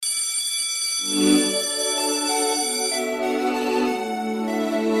You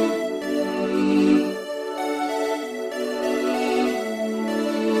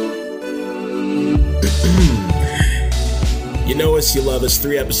know us, you love us.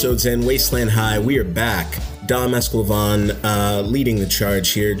 3 episodes in, Wasteland High, we are back. Dom Esclavan leading the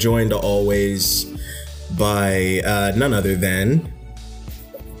charge here, joined always by none other than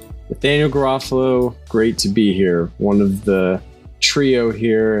Nathaniel Garofalo. Great to be here. One of the trio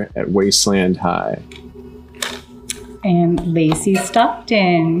here at Wasteland High. And Lacey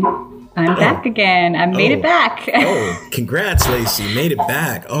Stockton. I'm back again. I made it back. Congrats, Lacey. Made it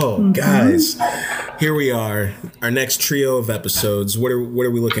back. Guys, here we are. Our next trio of episodes. What are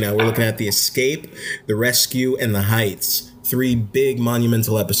we looking at? We're looking at The Escape, The Rescue, and The Heights. 3 big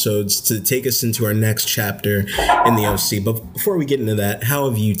monumental episodes to take us into our next chapter in the OC. But before we get into that, how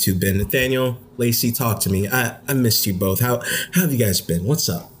have you two been? Nathaniel, Lacey, talk to me. I missed you both. How have you guys been? What's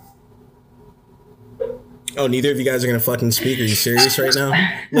up? Oh, neither of you guys are gonna fucking speak. Are you serious right now?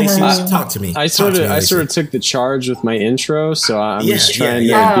 Lacey, talk to me. I sort of took the charge with my intro, so I'm just trying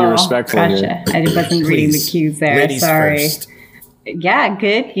to be respectful. Gotcha. I wasn't reading the cues there. Ladies Sorry. First. Yeah,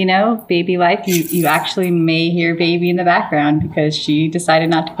 good. You know, baby life. You actually may hear baby in the background because she decided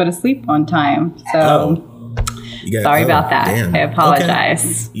not to go to sleep on time. So sorry about that. Damn. I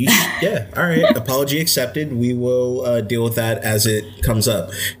apologize. Okay. All right. Apology accepted. We will deal with that as it comes up.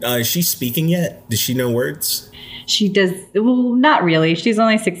 Is she speaking yet? Does she know words? She does. Well, not really. She's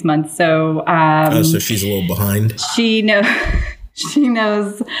only 6 months. So, so she's a little behind. She knows. She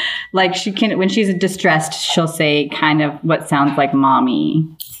knows, like, she can, when she's distressed, she'll say kind of what sounds like mommy,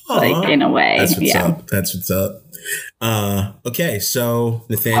 like, in a way. That's what's up. Okay, so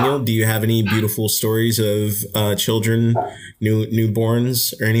Nathaniel, do you have any beautiful stories of children,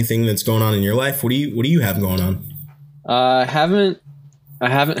 newborns, or anything that's going on in your life? What do you have going on? I haven't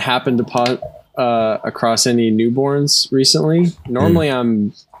happened to across any newborns recently. Normally,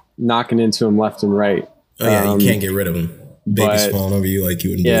 I'm knocking into them left and right. Oh yeah, you can't get rid of them. Babies falling over you like you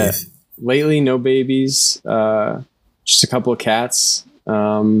wouldn't believe. Lately, no babies. Just a couple of cats.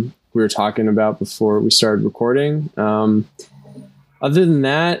 We were talking about before we started recording. Other than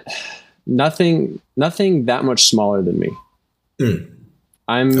that, nothing that much smaller than me.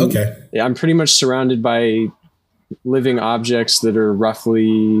 I'm pretty much surrounded by living objects that are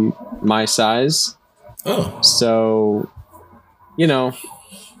roughly my size. Oh, so you know.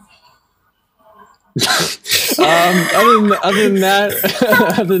 Other than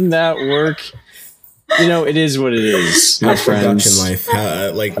that, work, you know, it is what it is. My friends. Production life,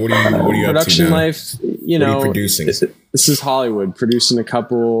 like what are you up to production now? life, you know, what are you producing? This is Hollywood, producing a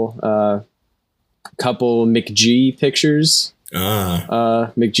couple McG pictures.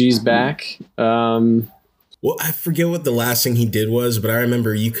 McG's back. Well, I forget what the last thing he did was, but I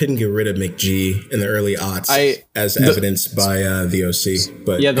remember you couldn't get rid of McG in the early aughts, as evidenced by the OC.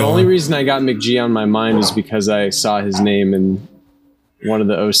 But yeah, the only reason I got McG on my mind is because I saw his name in one of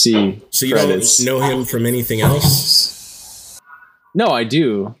the OC So you credits. don't know him from anything else? No, I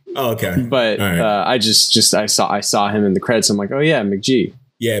do. Oh, okay. But I saw him in the credits. I'm like, oh yeah, McG.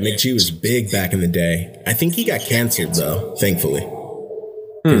 Yeah, McG was big back in the day. I think he got canceled though, thankfully.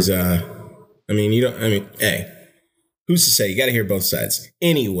 Because hey, who's to say? You got to hear both sides.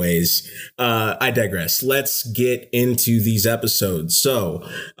 Anyways, I digress. Let's get into these episodes. So,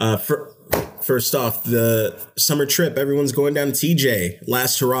 first off, the summer trip. Everyone's going down to TJ.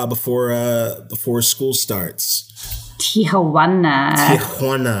 Last hurrah before school starts.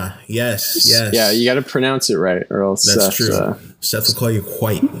 Tijuana. Yes. Yeah, you got to pronounce it right, or else that's true. Seth will call you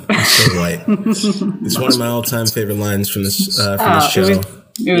white. I'm so white. It's one of my all-time favorite lines from this show.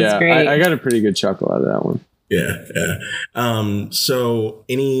 It was great. I got a pretty good chuckle out of that one. Yeah. So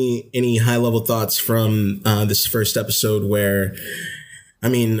any high-level thoughts from this first episode where, I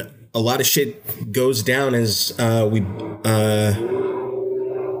mean, a lot of shit goes down as I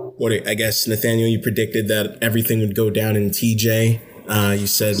guess, Nathaniel, you predicted that everything would go down in TJ. You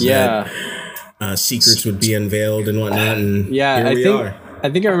said that secrets would be unveiled and whatnot, and here we are. I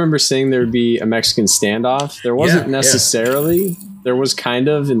think I remember saying there would be a Mexican standoff. There wasn't necessarily. There was kind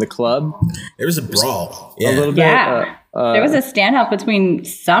of in the club. There was a brawl. A little bit. Yeah. There was a standoff between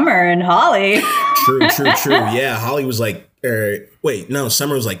Summer and Holly. True. Yeah, Holly was like,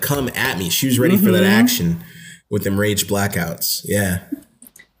 Summer was like, come at me. She was ready for that action with them rage blackouts. Yeah.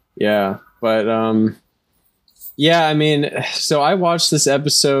 Yeah. But, I mean, so I watched this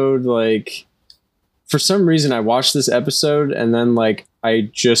episode, like, for some reason I watched this episode and then, like,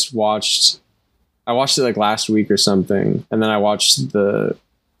 I watched it like last week or something, and then I watched the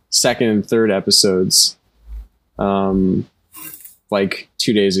second and third episodes like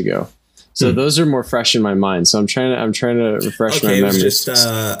 2 days ago. So those are more fresh in my mind. So I'm trying to refresh my memory. Just,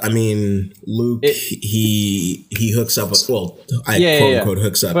 Luke, he hooks up with, quote unquote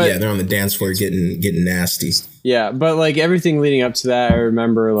hooks up. But, they're on the dance floor getting nasty. Yeah, but like everything leading up to that, I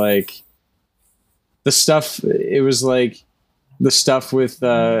remember like the stuff. It was like the stuff with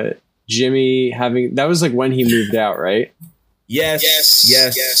Jimmy having. That was like when he moved out, right?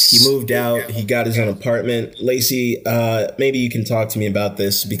 Yes. He moved out. He got his own apartment. Lacey, maybe you can talk to me about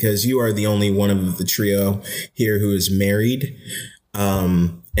this because you are the only one of the trio here who is married.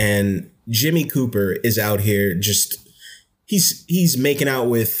 And Jimmy Cooper is out here just he's making out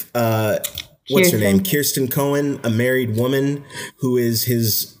with what's her name? Kirsten Cohen, a married woman who is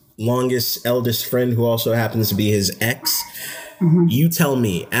his eldest friend who also happens to be his ex. Mm-hmm. You tell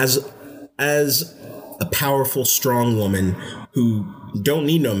me, as a powerful, strong woman who don't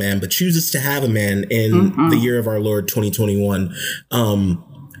need no man, but chooses to have a man in the year of our Lord 2021.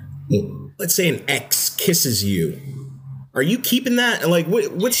 Let's say an ex kisses you. Are you keeping that? Like,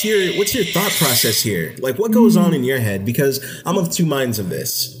 what's your thought process here? Like, what goes on in your head? Because I'm of two minds of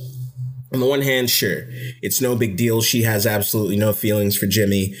this. On the one hand, sure, it's no big deal. She has absolutely no feelings for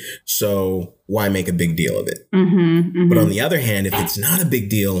Jimmy, so why make a big deal of it? But on the other hand, if it's not a big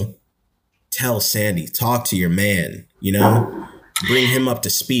deal, tell Sandy, talk to your man, bring him up to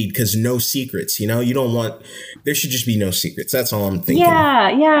speed, because no secrets, there should just be no secrets. That's all I'm thinking.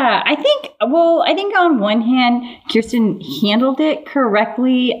 Yeah. I think on one hand, Kirsten handled it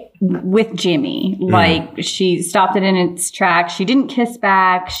correctly with Jimmy. Like she stopped it in its tracks. She didn't kiss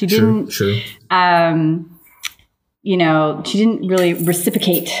back. She didn't, True. she didn't really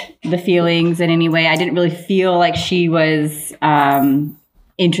reciprocate the feelings in any way. I didn't really feel like she was,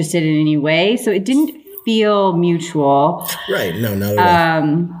 interested in any way, so it didn't feel mutual. Right? No, not at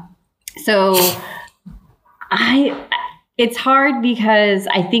all. So it's hard because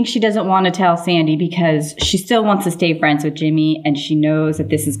I think she doesn't want to tell Sandy because she still wants to stay friends with Jimmy, and she knows that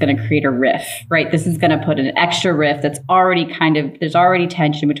this is going to create a rift. Right? This is going to put an extra rift that's already there's already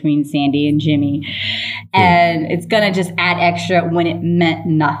tension between Sandy and Jimmy, and it's going to just add extra when it meant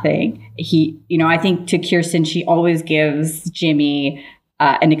nothing. I think to Kirsten, she always gives Jimmy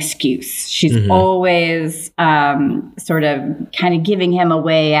an excuse. She's always sort of kind of giving him a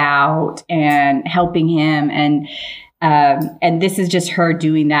way out and helping him. And this is just her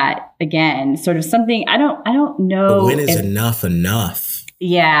doing that again. Sort of something, I don't know. But when is enough?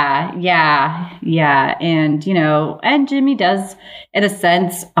 Yeah. And, and Jimmy does, in a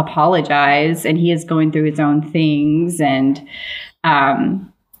sense, apologize, and he is going through his own things. And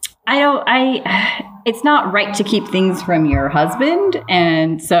it's not right to keep things from your husband.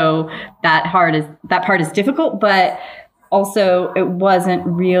 And so that part is difficult, but also it wasn't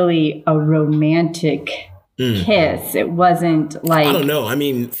really a romantic kiss. It wasn't like, I don't know. I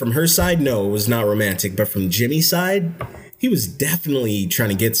mean, from her side, no, it was not romantic, but from Jimmy's side, he was definitely trying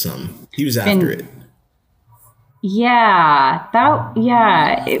to get some. He was after it. Yeah,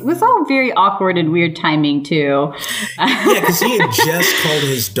 it was all very awkward and weird timing too. Because he had just called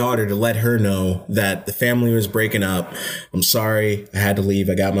his daughter to let her know that the family was breaking up. I'm sorry, I had to leave.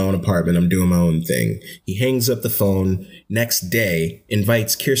 I got my own apartment. I'm doing my own thing. He hangs up the phone. Next day,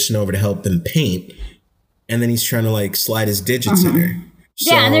 invites Kirsten over to help them paint, and then he's trying to slide his digits in her.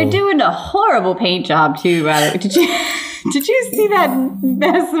 So, and they're doing a horrible paint job too. Did you see that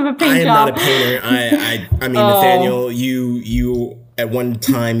mess of a paint job? I am not a painter. I mean, Nathaniel, you at one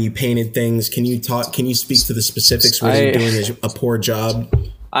time you painted things. Can you speak to the specifics? Was he doing a poor job?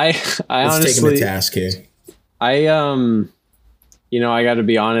 Let's honestly take him to task here. I got to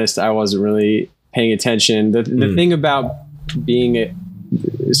be honest. I wasn't really paying attention. The thing about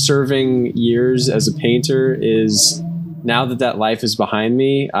serving years as a painter is now that life is behind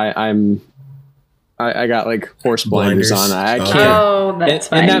me, I got horse blinders on. I can't. Oh, that's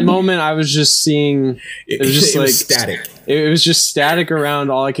fine. In that moment, I was just seeing. It was just was static. It was just static around.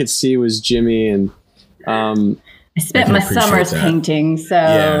 All I could see was Jimmy, and I spent my summers painting, so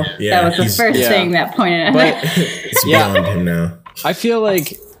that was the first thing that pointed out. But it's beyond him now. I feel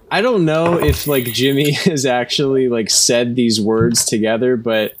like I don't know if Jimmy has actually said these words together,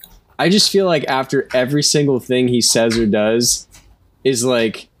 but I just feel like after every single thing he says or does is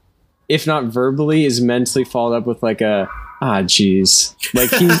if not verbally, is mentally followed up with geez.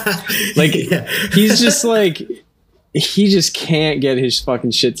 He's just he just can't get his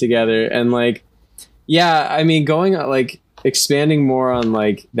fucking shit together. And I mean, going expanding more on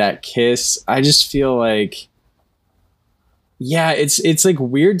that kiss, I just feel it's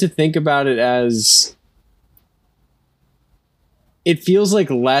weird to think about it as it feels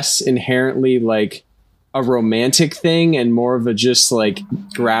less inherently a romantic thing and more of a just like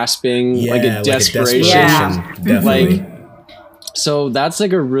grasping, like a desperation. Yeah, definitely. Like, so that's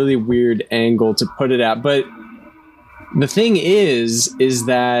like a really weird angle to put it at. But the thing is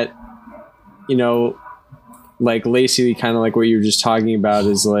that, you know, like Lacey, kind of like what you were just talking about,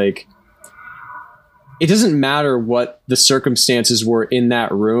 is like, it doesn't matter what the circumstances were in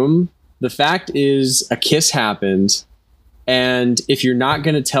that room. The fact is a kiss happened. And if you're not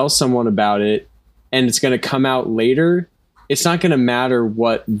going to tell someone about it, and it's going to come out later, it's not going to matter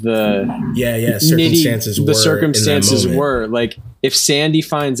what the circumstances were. Like, if Sandy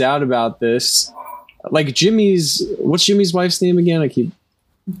finds out about this, like what's Jimmy's wife's name again?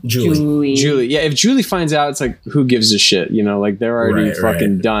 Julie. Yeah, if Julie finds out, it's like, who gives a shit? You know, like, they're already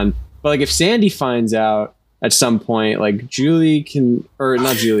fucking done. But like, if Sandy finds out at some point, like, Julie can, or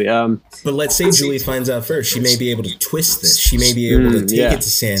not Julie. But let's say Julie finds out first. She may be able to twist this. She may be able to take it to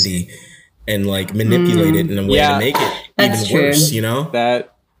Sandy and like manipulate it in a way to make it even worse, you know?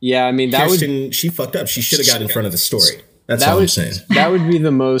 I mean, Kirsten, she fucked up. She should have got in front of the story. That's all I'm saying. That would be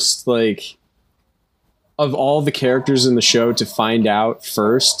the most, like, of all the characters in the show to find out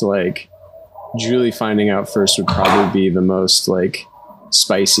first, like, Julie finding out first would probably be the most, like,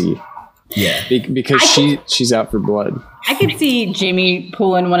 spicy. Yeah. Because she's out for blood. I could see Jimmy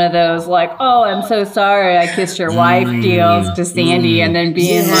pulling one of those, like, oh, I'm so sorry I kissed your wife deals to Sandy, and then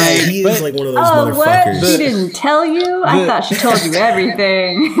being he is like one of those motherfuckers. What? She didn't tell you? I thought she told you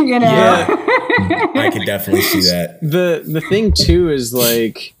everything, you know? Yeah. I could definitely see that. The thing, too, is,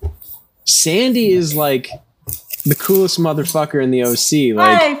 like, Sandy is, like, the coolest motherfucker in the OC.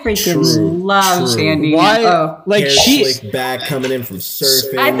 Like, I freaking love Sandy. Why? Like, she's back coming in from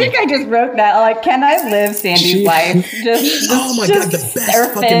surfing. I think I just wrote that. Like, can I live Sandy's life? Oh my god, the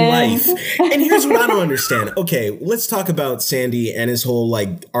best fucking life. And here's what I don't understand. Okay, let's talk about Sandy and his whole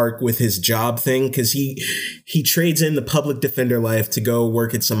like arc with his job thing, because he trades in the public defender life to go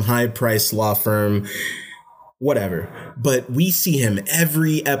work at some high priced law firm, whatever. But we see him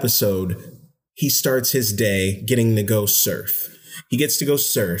every episode. He starts his day getting to go surf. He gets to go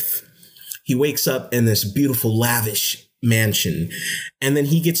surf. He wakes up in this beautiful, lavish mansion. And then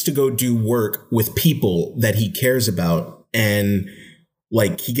he gets to go do work with people that he cares about. And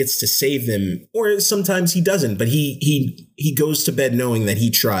like, he gets to save them. Or sometimes he doesn't. But he goes to bed knowing that he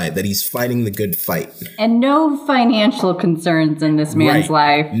tried, that he's fighting the good fight. And no financial concerns in this man's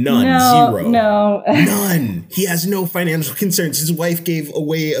life. None. Zero. No. None. He has no financial concerns. His wife gave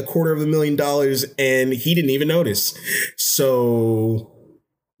away $250,000 and he didn't even notice. So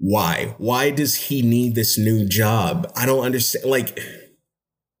why? Why does he need this new job? I don't understand. Like,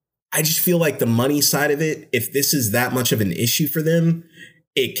 I just feel like the money side of it, if this is that much of an issue for them,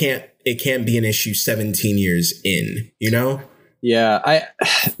 it can't be an issue 17 years in, you know? Yeah.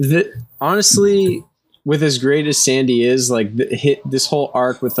 Honestly, with as great as Sandy is, like, this whole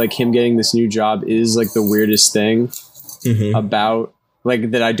arc with like him getting this new job is like the weirdest thing about,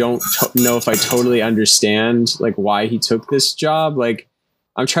 like, that I don't know if I totally understand, like, why he took this job. Like,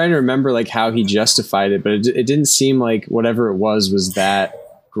 I'm trying to remember like how he justified it, but it didn't seem like whatever it was that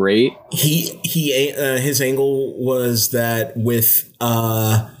great. His angle was that with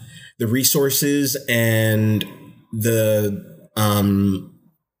the resources and the I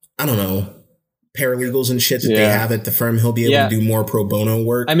don't know, paralegals and shit that they have at the firm, he'll be able to do more pro bono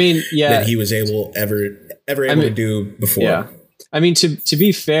work. I mean, that he was able to do before. Yeah. I mean, to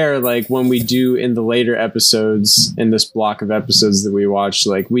be fair, like, when we do in the later episodes, in this block of episodes that we watched,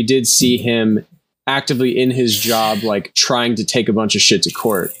 like, we did see him actively in his job, like, trying to take a bunch of shit to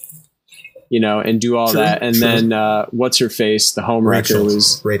court, you know, and do all that. And then what's her face, the home wrecker,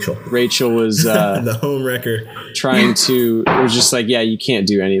 was Rachel was the home wrecker, trying to, it was just like, yeah, you can't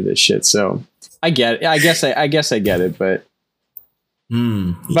do any of this shit. So I get it. I guess I get it, but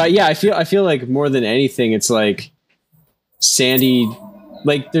but yeah, I feel like more than anything, it's like Sandy,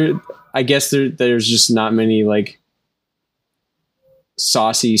 like, there's just not many like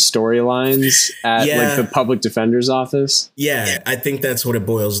saucy storylines at like the public defender's office. Yeah, I think that's what it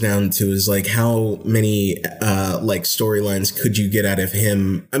boils down to, is like, how many like storylines could you get out of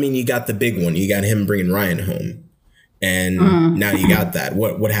him? I mean, you got the big one. You got him bringing Ryan home. And now you got that.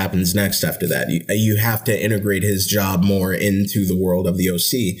 What happens next after that? You have to integrate his job more into the world of the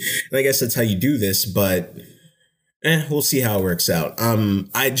OC. And I guess that's how you do this, but we'll see how it works out.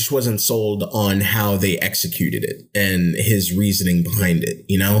 I just wasn't sold on how they executed it and his reasoning behind it,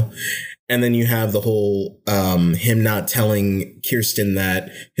 you know? And then you have the whole him not telling Kirsten that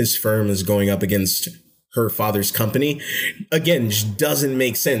his firm is going up against her father's company, again, just doesn't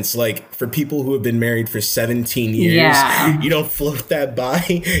make sense. Like, for people who have been married for 17 years, you don't float that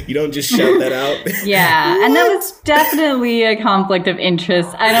by. You don't just shout that out. Yeah. And that was definitely a conflict of interest.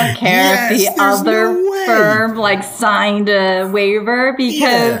 I don't care if the other firm like signed a waiver,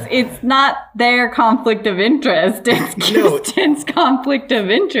 because it's not their conflict of interest. It's Kirsten's conflict of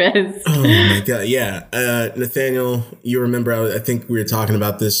interest. Oh my God. Yeah. Nathaniel, you remember, I think we were talking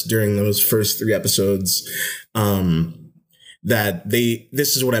about this during those first 3 episodes. That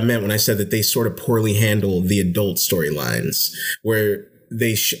this is what I meant when I said that they sort of poorly handle the adult storylines, where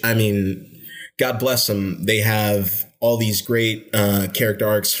I mean, God bless them. They have all these great character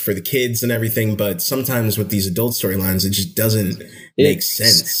arcs for the kids and everything, but sometimes with these adult storylines, it just doesn't make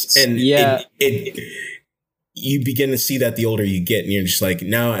sense. And you begin to see that the older you get, and you're just like,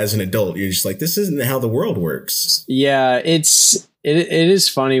 now as an adult, you're just like, this isn't how the world works. Yeah, it is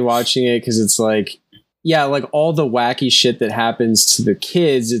funny watching it, because it's like, yeah, like all the wacky shit that happens to the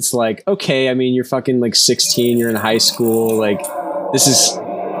kids, it's like, okay, I mean, you're fucking like 16, you're in high school, like this is,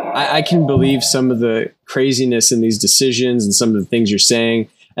 I can believe some of the craziness in these decisions and some of the things you're saying.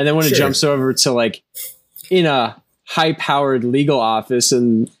 And then when it jumps over to like in a high-powered legal office,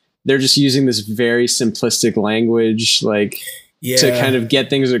 and they're just using this very simplistic language, like to kind of get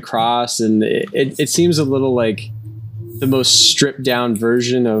things across. And it seems a little like the most stripped down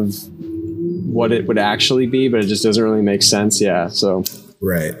version of what it would actually be, but it just doesn't really make sense. Yeah. So.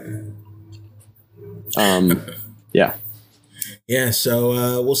 Right. Yeah. Yeah.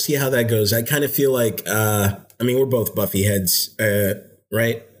 So we'll see how that goes. I kind of feel like, I mean, we're both Buffy heads,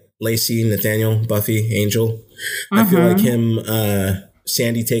 right? Lacey, Nathaniel, Buffy, Angel. I feel like him,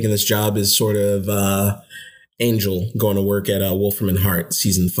 Sandy taking this job is sort of Angel going to work at Wolfram and Hart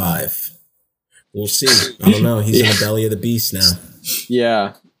season 5. We'll see. I don't know. He's in the belly of the beast now.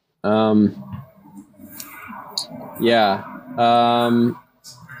 Yeah.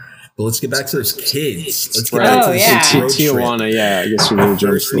 But let's get back to those kids. Let's get back to Tijuana. Yeah, I guess we need to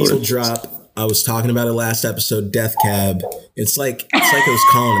first needle drop. I was talking about it last episode. Death Cab. It's like it was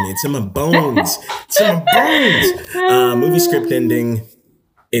calling me. It's in my bones. It's in my bones. Movie script ending.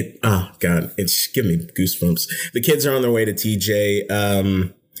 Oh God, it's giving me goosebumps. The kids are on their way to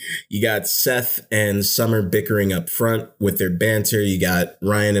TJ. You got Seth and Summer bickering up front with their banter. You got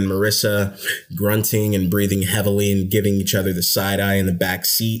Ryan and Marissa grunting and breathing heavily and giving each other the side eye in the back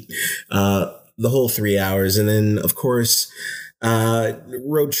seat. The whole 3 hours. And then, of course,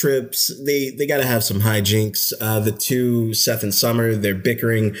 road trips. They got to have some hijinks. The two, Seth and Summer, they're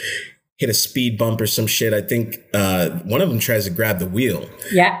bickering. Hit a speed bump or some shit. I think one of them tries to grab the wheel.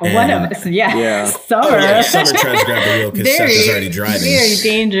 Yeah, one of us. Yeah. Summer. Summer tries to grab the wheel because Seth is already driving. Very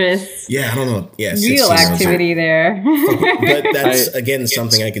dangerous. Yeah, I don't know. Yeah, wheel activity there. But that's, again,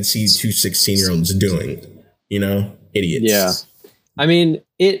 something I could see 2 16-year-olds doing. You know? Idiots. Yeah. I mean,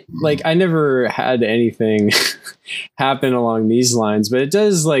 I never had anything happen along these lines, but it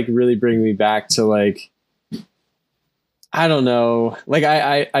does, like, really bring me back to, like, I don't know. Like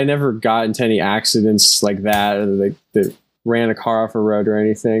I never got into any accidents like that, or like that ran a car off a road or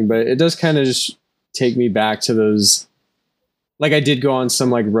anything, but it does kind of just take me back to those. Like I did go on some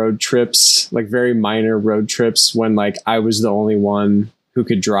like road trips, like very minor road trips when like I was the only one who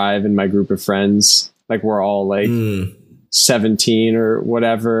could drive in my group of friends. Like we're all like 17 or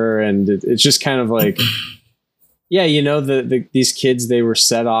whatever. And it's just kind of like, yeah, you know, these kids, they were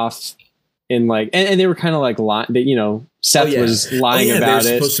set off in like, and they were kind of like, you know, Seth was lying about it.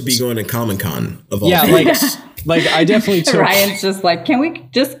 They're supposed to be going to Comic-Con of all things. like I definitely took. Ryan's just like, can we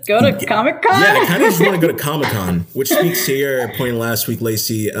just go to Comic-Con? Yeah, I kind of just want to go to Comic-Con, which speaks to your point last week,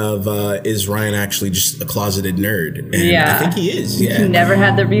 Lacey, of is Ryan actually just a closeted nerd? And I think he is. Yeah, he never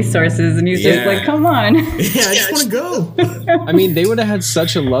had the resources, and he's just like, come on. Yeah, I just want to go. I mean, they would have had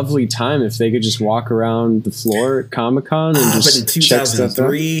such a lovely time if they could just walk around the floor at Comic-Con and just. But in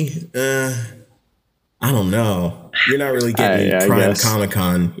 2003, I don't know. You're not really getting prime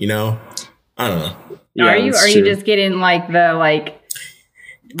Comic-Con, you know? I don't know. Yeah, are you just getting like the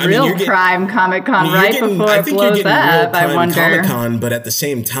real prime Comic-Con right before it blows up? I wonder. Comic-Con, but at the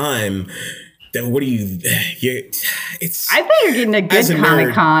same time, what do you? I bet you're getting a good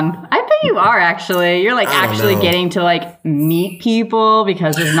Comic-Con. I bet you are actually. You're like actually getting to like meet people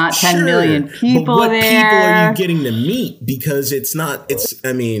because there's not 10 million people but what there. People are you getting to meet? Because it's not.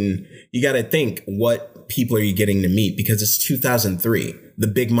 I mean, you got to think, what people are you getting to meet? Because it's 2003. The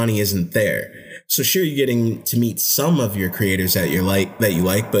big money isn't there. So sure, you're getting to meet some of your creators that you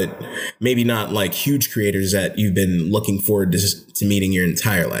like, but maybe not like huge creators that you've been looking forward to meeting your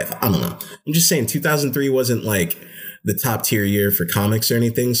entire life. I don't know. I'm just saying 2003 wasn't like the top tier year for comics or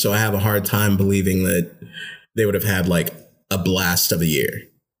anything. So I have a hard time believing that they would have had like a blast of a year.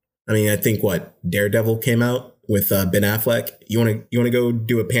 I mean, I think Daredevil came out with Ben Affleck. You want to go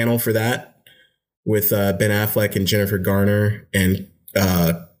do a panel for that with Ben Affleck and Jennifer Garner and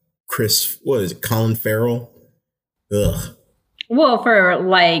Colin Farrell? Ugh. Well, for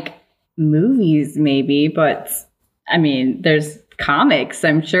like movies, maybe, but I mean, there's comics.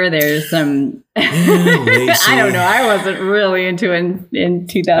 I'm sure there's some. I don't know. I wasn't really into it in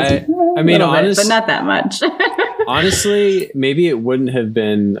 2000. I mean, but not that much. Honestly, maybe it wouldn't have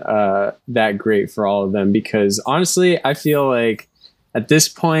been that great for all of them, because honestly, I feel like at this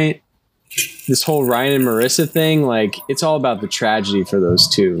point, this whole Ryan and Marissa thing, like, it's all about the tragedy for those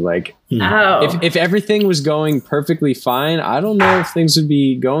two. Like, if everything was going perfectly fine, I don't know if things would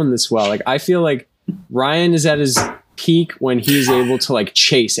be going this well. Like, I feel like Ryan is at his peak when he's able to like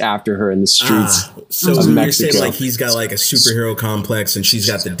chase after her in the streets. So you're saying like he's got like a superhero complex and she's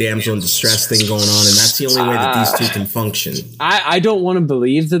got the damsel in distress thing going on, and that's the only way that these two can function. I don't want to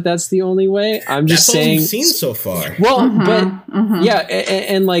believe that that's the only way. I'm just saying. That's all we've seen so far. Well, but yeah,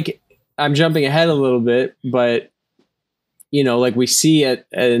 and like, I'm jumping ahead a little bit, but you know, like we see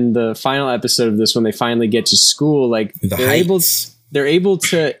in the final episode of this, when they finally get to school, like they're able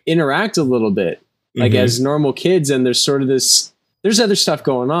to interact a little bit, like as normal kids. And there's sort of there's other stuff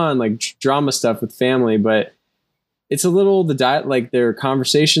going on, like drama stuff with family, but it's a little, like their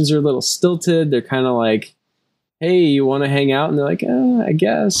conversations are a little stilted. They're kind of like, hey, you want to hang out? And they're like, I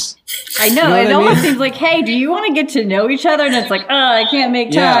guess. I know. You know, it almost seems like, hey, do you want to get to know each other? And it's like, I can't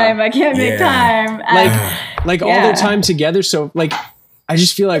make time. I can't make time. Like all their time together. So like, I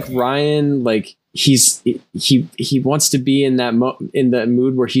just feel like Ryan, like he wants to be in that in that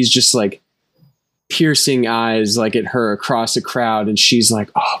mood where he's just like piercing eyes like at her across a crowd, and she's like,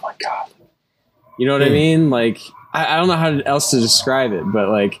 oh my God. You know what I mean? Like, I don't know how else to describe it, but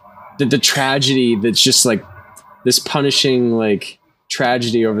like the tragedy that's just like this punishing like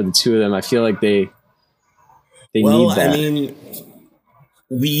tragedy over the two of them. I feel like they need that. I mean,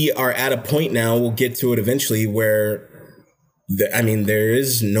 we are at a point now, we'll get to it eventually, where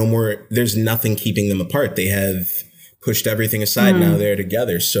there's nothing keeping them apart. They have pushed everything aside. Now they're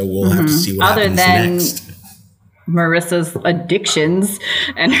together. So we'll have to see what happens next. Marissa's addictions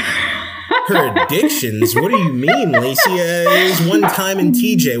and her addictions? What do you mean, Lacey? It was one time in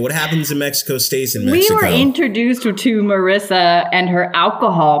TJ. What happens in Mexico stays in Mexico. We were introduced to Marissa and her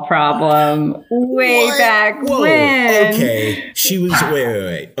alcohol problem way back when. Okay. She was,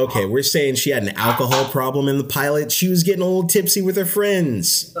 wait. Okay, we're saying she had an alcohol problem in the pilot. She was getting a little tipsy with her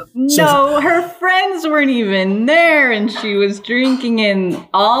friends. No, her friends weren't even there, and she was drinking in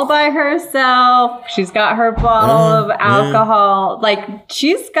all by herself. She's got her bottle of alcohol. Like,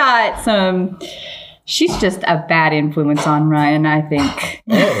 she's got she's just a bad influence on Ryan, I think.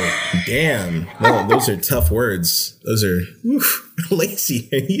 Oh, damn. No, those are tough words. Those are, Lacey,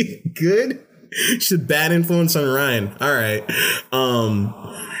 are you good? She's a bad influence on Ryan. All right.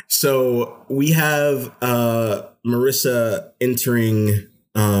 So we have Marissa entering,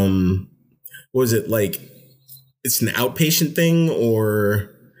 what was it, like, it's an outpatient thing, or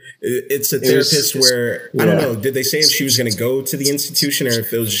it's a therapist where, I don't know, did they say if she was going to go to the institution or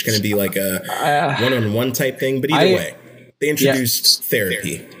if it was just going to be like a one-on-one type thing? But either way, they introduced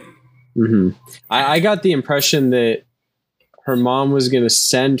therapy. I got the impression that her mom was going to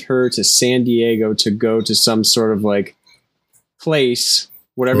send her to San Diego to go to some sort of like place,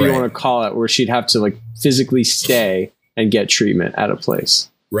 whatever you want to call it, where she'd have to like physically stay and get treatment at a place.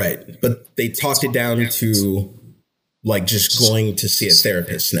 Right. But they talked it down to like just going to see a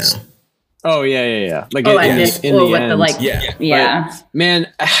therapist now. Oh yeah. Like in the end, But,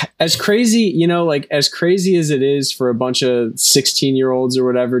 man, as crazy, as crazy as it is for a bunch of 16-year-olds or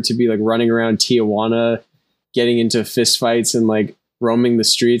whatever to be like running around Tijuana, getting into fist fights and like roaming the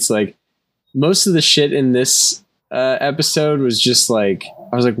streets, like most of the shit in this episode was just like,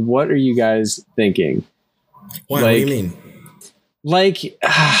 I was like, what are you guys thinking? What do you mean? Like,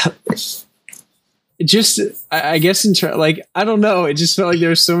 just, I guess, I don't know. It just felt like there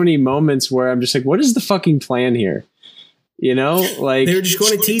were so many moments where I'm just like, what is the fucking plan here? Like they were just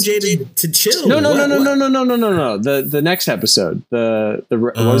going to TJ to chill. No. The next episode, the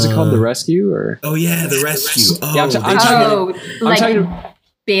what was it called? The rescue, or the rescue. I'm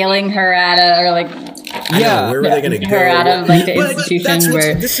bailing her out of, or like, where were they going to go? Her out of like the institution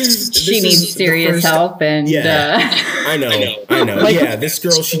where she needs serious help, and I know. Yeah, this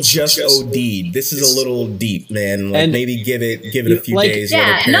girl, she just OD'd. This is a little deep, man. Like, and maybe give it a few days.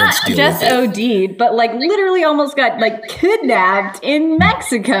 Yeah, not just OD'd, but like literally almost got like kidnapped in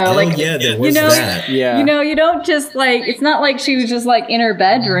Mexico. Oh, like, yeah, there was that. Yeah, you don't just like. It's not like she was just like in her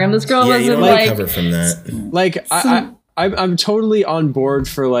bedroom. This girl wasn't like cover from that. Like I'm totally on board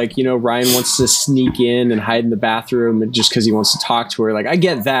for like, Ryan wants to sneak in and hide in the bathroom just because he wants to talk to her. Like, I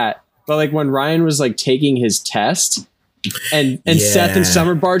get that. But like when Ryan was like taking his test and Seth and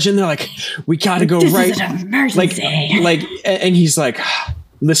Summer barge in, they're like, we got to go right. Like, and he's like,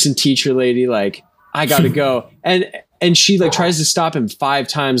 listen, teacher lady, like, I got to go. And she like tries to stop him 5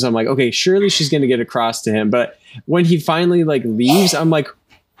 times. I'm like, okay, surely she's going to get across to him. But when he finally like leaves, I'm like,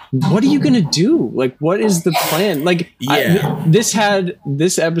 what are you gonna do? Like, what is the plan? Like, this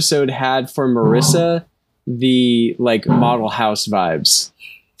episode had for Marissa the like model house vibes.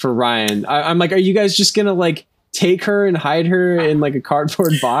 For Ryan, I'm like, are you guys just gonna like take her and hide her in like a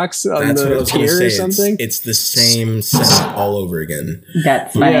cardboard box on the pier or something? It's the same setup all over again.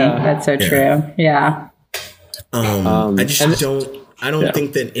 That's funny. Yeah. That's so true. Yeah. I just don't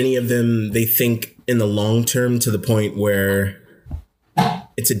think that any of them, they think in the long term to the point where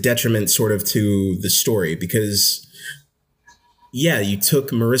it's a detriment sort of to the story, because you took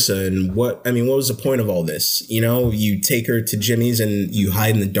Marissa, and what was the point of all this? You take her to Jimmy's and you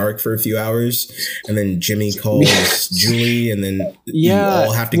hide in the dark for a few hours, and then Jimmy calls Julie, and then you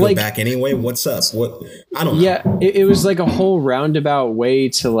all have to go back anyway. What's up? What? I don't know. Yeah, it was like a whole roundabout way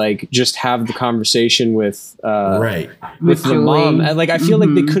to like just have the conversation with with the mom. And like, I feel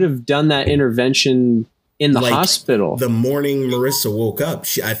like they could have done that intervention in the hospital. The morning Marissa woke up,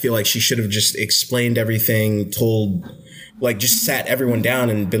 I feel like she should have just explained everything, just sat everyone down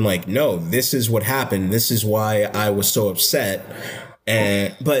and been like, no, this is what happened. This is why I was so upset.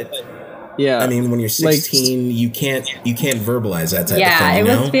 But when you're 16, you can't verbalize that type of thing. Yeah, it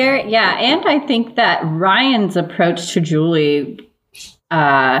was very, and I think that Ryan's approach to Julie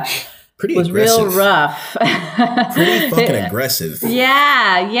was aggressive. Real rough. Pretty fucking aggressive.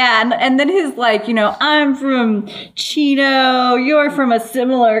 Yeah. And then his like, I'm from Chino, you're from a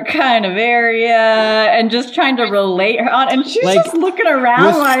similar kind of area, and just trying to relate her on. And she's just looking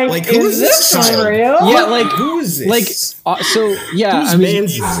around like who is this for real? Yeah, like, who is this? Whose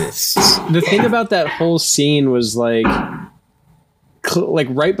man's is this? The thing about that whole scene was like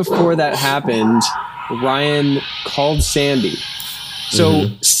right before that happened, Ryan called Sandy. So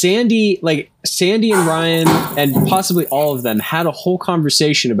Sandy and Ryan and possibly all of them had a whole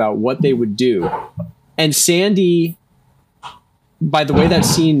conversation about what they would do. And Sandy, by the way that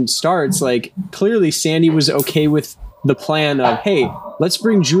scene starts, like clearly Sandy was okay with the plan of, hey, let's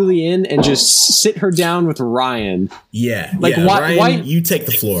bring Julie in and just sit her down with Ryan. Yeah. Like Ryan, why you take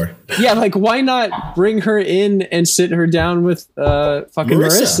the floor. Yeah, like why not bring her in and sit her down with fucking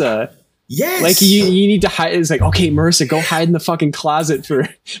Marissa? Yes. Like you need to hide. It's like, okay, Marissa, go hide in the fucking closet for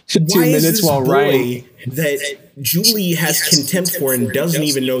 2 minutes while Ryan. That Julie has contempt for and doesn't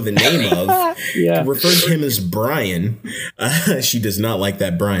even know the name of. Refers to him as Brian. She does not like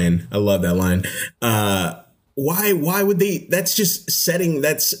that Brian. I love that line. Why would they? That's just setting.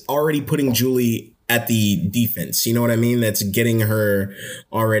 That's already putting Julie at the defense. You know what I mean? That's getting her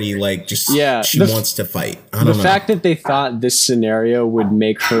already like just she wants to fight. The fact that they thought this scenario would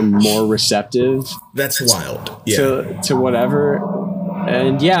make her more receptive. That's wild. To whatever.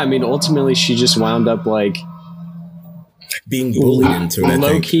 And ultimately she just wound up like being bullied into it.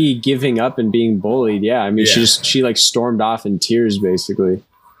 Low key giving up and being bullied. She like stormed off in tears basically.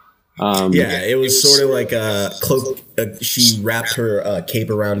 It was sort of like a cloak. She wrapped her cape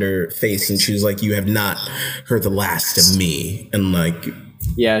around her face, and she was like, "You have not heard the last of me." And like,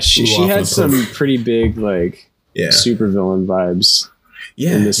 she had some pretty big like supervillain vibes.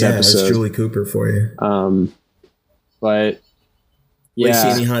 In this episode, that's Julie Cooper for you. But Lacey,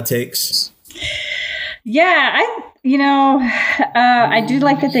 any hot takes? I do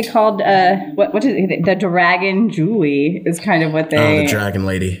like that they called what is it? The Dragon Julie is kind of what they the Dragon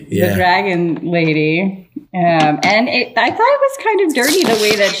Lady. The Dragon Lady. And I thought it was kind of dirty the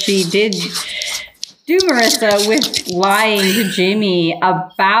way that she did do Marissa with lying to Jimmy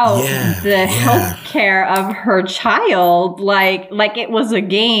about the health care of her child, like it was a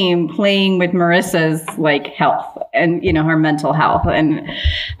game playing with Marissa's like health and her mental health. And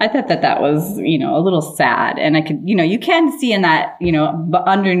I thought that was a little sad. And I could you can see in that but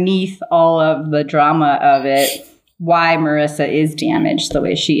underneath all of the drama of it why Marissa is damaged the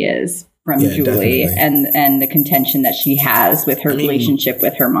way she is Julie and the contention that she has with her relationship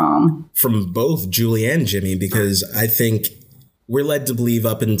with her mom. From both Julie and Jimmy, because I think we're led to believe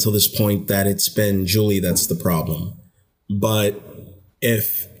up until this point that it's been Julie that's the problem. But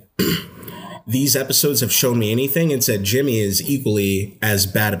if these episodes have shown me anything, it's that Jimmy is equally as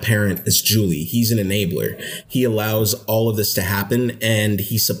bad a parent as Julie. He's an enabler. He allows all of this to happen, and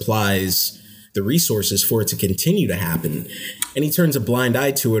he supplies the resources for it to continue to happen. And he turns a blind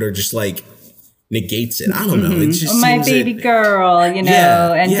eye to it, or just like negates it. I don't know. It just my baby girl, and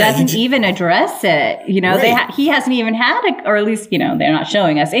doesn't even address it. He hasn't even had or at least, they're not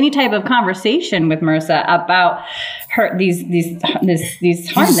showing us any type of conversation with Marissa about her these harm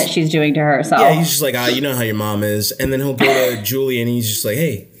that she's doing to herself. Yeah, he's just like, you know how your mom is, and then he'll go to Julie and he's just like,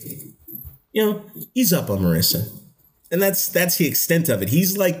 hey, ease up on Marissa. And that's the extent of it.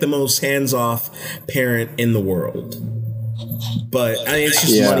 He's like the most hands-off parent in the world. But it's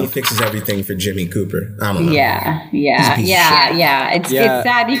just money fixes everything for Jimmy Cooper. I don't know. Yeah. It's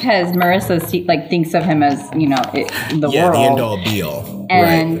sad because Marissa thinks of him as the world, the end all be all,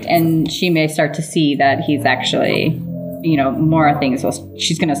 and she may start to see that he's actually more things.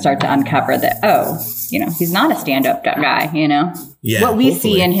 She's going to start to uncover that. He's not a stand-up guy. Yeah, what we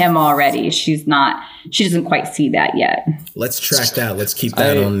see in him already, she doesn't quite see that yet. Let's track that. Let's keep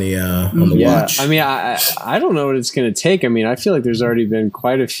that on the watch. I mean, I don't know what it's going to take. I mean, I feel like there's already been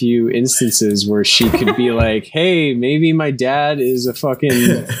quite a few instances where she could be like, hey, maybe my dad is a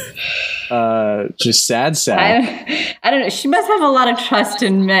fucking just sad. I don't know. She must have a lot of trust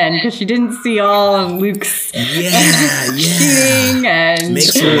in men because she didn't see all of Luke's cheating and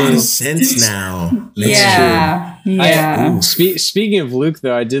makes a lot of sense now. Speaking of Luke,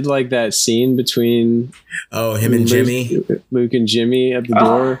 though, I did like that scene between him and Jimmy, Luke and Jimmy at the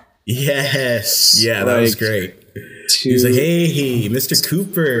door. Yes, that was great. He was like, "Hey, Mr.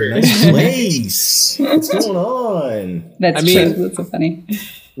 Cooper, nice place. What's going on?" That's true. That's so funny.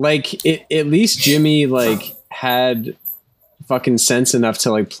 At least Jimmy had fucking sense enough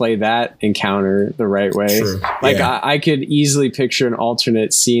to play that encounter the right way. True. I could easily picture an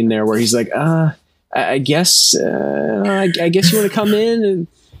alternate scene there where he's like, I guess you want to come in, and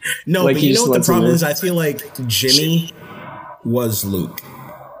no, but you know what the problem is? I feel like Jimmy was Luke.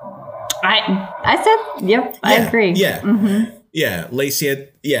 I said, yep, I agree. Yeah. Mm-hmm. Yeah, Lacey,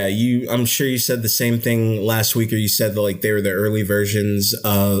 I'm sure you said the same thing last week, or you said that they were the early versions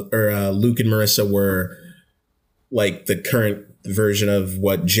or Luke and Marissa were the current version of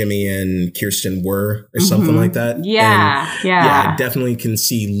what Jimmy and Kirsten were, or something like that. Yeah. I definitely can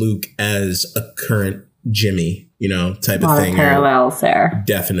see Luke as a current Jimmy, type of thing. Parallels there.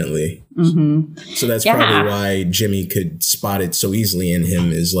 Definitely. Mm-hmm. So that's probably why Jimmy could spot it so easily in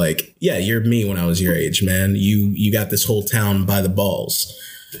him, is you're me when I was your age, man. You got this whole town by the balls,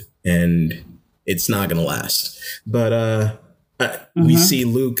 and it's not going to last. But we see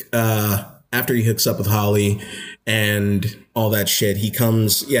Luke, after he hooks up with Holly and all that shit, he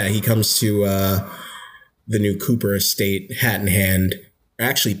comes to the new Cooper estate, hat in hand.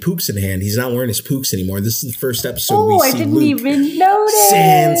 Actually, pooks in hand. He's not wearing his pooks anymore. This is the first episode we see I didn't Luke even notice.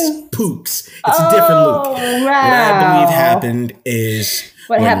 sans pooks. It's a different Luke. Wow. What I believe happened is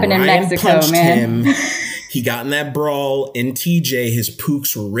what happened in Ryan Mexico, man. Him, he got in that brawl in TJ. His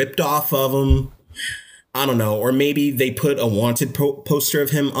pooks were ripped off of him. I don't know. Or maybe they put a wanted poster of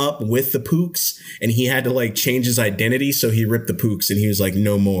him up with the pooks, and he had to change his identity. So he ripped the pooks and he was like,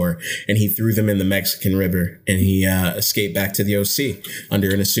 no more. And he threw them in the Mexican River, and he escaped back to the OC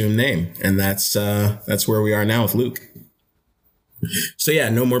under an assumed name. And that's where we are now with Luke. So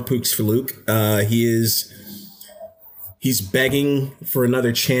no more pooks for Luke. He's begging for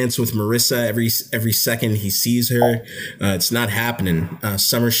another chance with Marissa every second he sees her. It's not happening.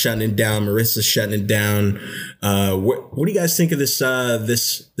 Summer's shutting it down. Marissa's shutting it down. What do you guys think of this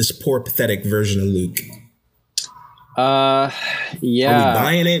this poor, pathetic version of Luke? Are we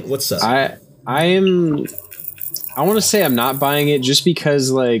buying it? What's up? I want to say I'm not buying it, just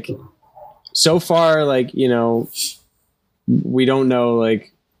because so far we don't know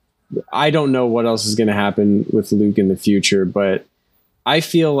I don't know what else is going to happen with Luke in the future, but I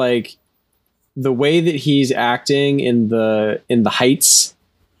feel like the way that he's acting in the Heights,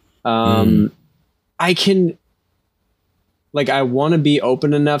 I want to be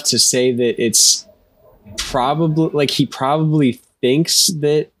open enough to say that it's probably he probably thinks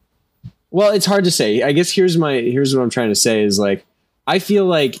that. Well, it's hard to say. I guess here's what I'm trying to say is I feel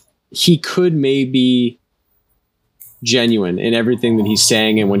like he could maybe genuine in everything that he's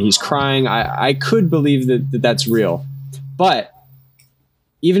saying, and when he's crying, I could believe that's real. But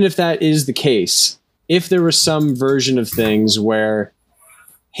even if that is the case, if there was some version of things where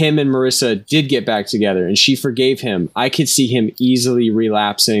him and Marissa did get back together and she forgave him, I could see him easily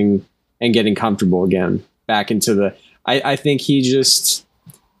relapsing and getting comfortable again back into the, I think he just,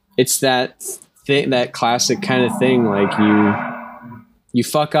 it's that thing, that classic kind of thing. Like you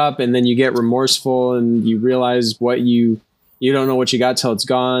fuck up and then you get remorseful and you realize what you don't know what you got till it's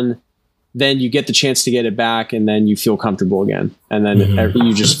gone. Then you get the chance to get it back and then you feel comfortable again. And then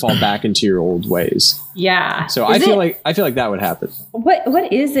you just fall back into your old ways. Yeah. So I feel like that would happen.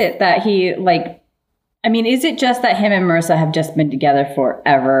 What is it that he like, I mean, is it just that him and Marissa have just been together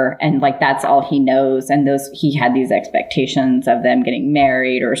forever and like that's all he knows and he had these expectations of them getting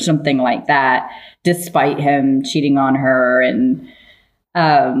married or something like that despite him cheating on her and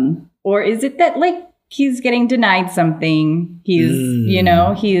or is it that like he's getting denied something? He's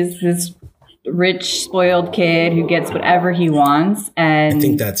he's this rich, spoiled kid who gets whatever he wants. And I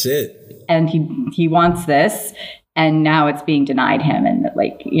think that's it. And he wants this, and now it's being denied him. And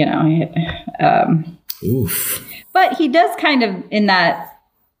like, oof. But he does kind of in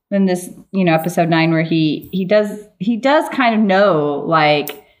this, episode 9 where he does kind of know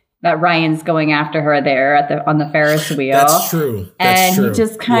like that Ryan's going after her there on the Ferris wheel. That's true. And he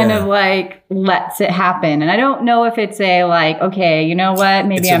just kind of like lets it happen. And I don't know if it's a like, okay, you know what?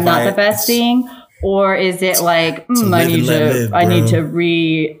 Maybe I'm not the best thing. Or is it like, I need to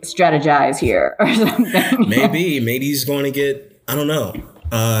re-strategize here or something? Maybe he's going to get, I don't know.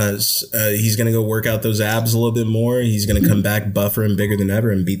 He's going to go work out those abs a little bit more. He's going to come back buffer and bigger than ever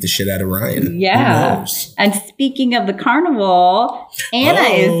and beat the shit out of Ryan. Yeah. And speaking of the carnival, Anna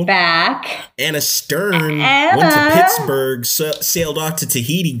is back. Anna Stern went to Pittsburgh, sailed off to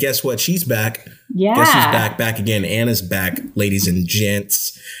Tahiti. Guess what? She's back. Yeah. Guess who's back again? Anna's back, ladies and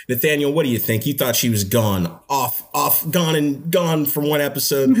gents. Nathaniel, what do you think? You thought she was gone from one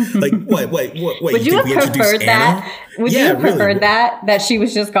episode. Like, what? Would you have preferred that? Would you have preferred that she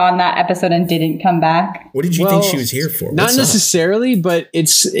was just gone that episode and didn't come back? What did you think she was here for? Not necessarily, but it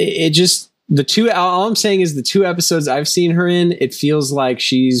just the two. All I'm saying is the 2 episodes I've seen her in, it feels like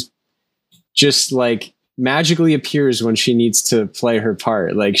she's just like magically appears when she needs to play her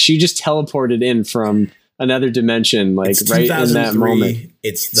part. Like she just teleported in from another dimension, like right in that moment.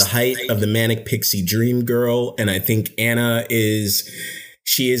 It's the height of the manic pixie dream girl, and I think Anna is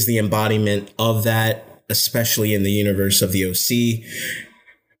the embodiment of that, especially in the universe of the OC.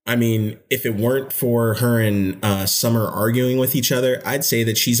 I mean, if it weren't for her and Summer arguing with each other, I'd say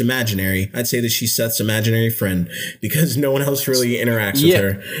that she's imaginary. I'd say that she's Seth's imaginary friend because no one else really interacts with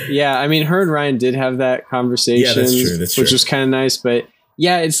her. Yeah, I mean, her and Ryan did have that conversation. Yeah, that's true. Which was kind of nice. But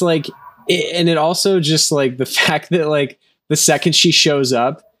yeah, it's like, and it also just like the fact that like the second she shows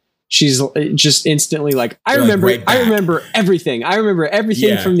up, she's just instantly like, I remember everything. I remember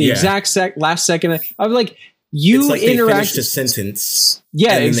everything from the exact last second. I was like, you like they finished a sentence.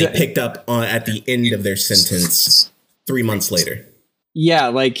 Yeah. And then they picked up at the end of their sentence 3 months later. Yeah.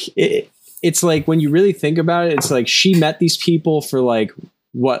 Like it's like when you really think about it, it's like she met these people for like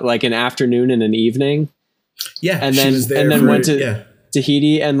like an afternoon and an evening. Yeah. And then went to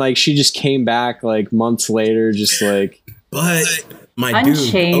Tahiti and like she just came back like months later, just like, but my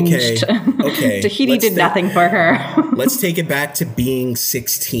unchanged. Dude, okay. Tahiti did nothing for her. Let's take it back to being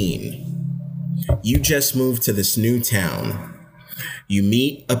 16. You just moved to this new town. You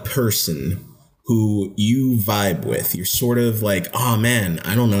meet a person who you vibe with. You're sort of like, oh man,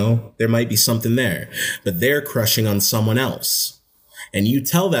 I don't know. There might be something there. But they're crushing on someone else. And you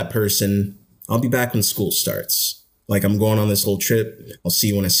tell that person, I'll be back when school starts. Like I'm going on this little trip. I'll see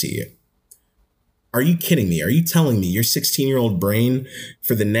you when I see you. Are you kidding me? Are you telling me your 16-year-old brain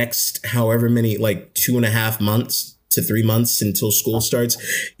for the next however many, like 2.5 months to 3 months until school starts,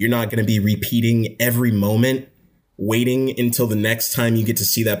 you're not going to be repeating every moment, waiting until the next time you get to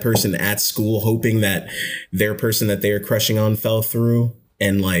see that person at school, hoping that their person that they are crushing on fell through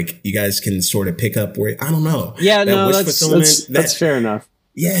and like you guys can sort of pick up where, I don't know. Yeah, no, that's fair enough.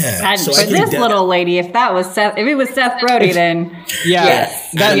 Yeah. So for this little lady, if it was Seth Brody, then yes.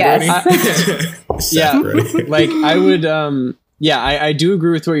 Yeah. Like I would, I do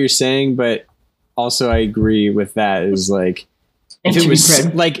agree with what you're saying, but also I agree with that is like, if it was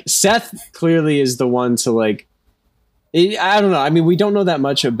like Seth clearly is the one to like, I don't know. I mean, we don't know that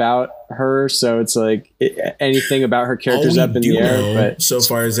much about her, so it's like anything about her character's up in the air. But so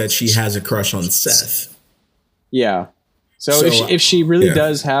far as that she has a crush on Seth. Yeah. So if she really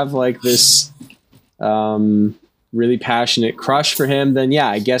does have like this really passionate crush for him, then yeah,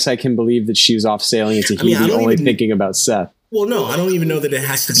 I guess I can believe that she was off sailing into Tahiti only thinking about Seth. Well, no, I don't even know that it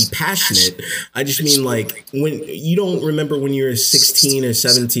has to be passionate. I just mean like when you don't remember when you're 16 or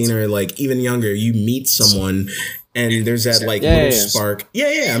 17 or like even younger, you meet someone And there's that like little spark.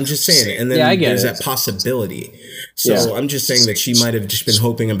 Yeah. I'm just saying. And then there's that possibility. So I'm just saying that she might have just been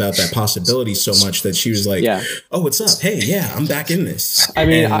hoping about that possibility so much that she was like, oh, what's up? Hey, I'm back in this. I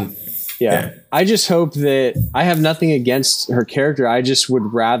mean, I just hope that I have nothing against her character. I just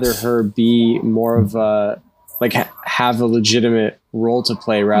would rather her be more of a, like, have a legitimate role to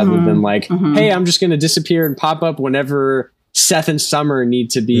play rather than like, hey, I'm just going to disappear and pop up whenever Seth and Summer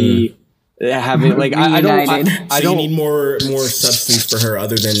need to be having like I don't need more substance for her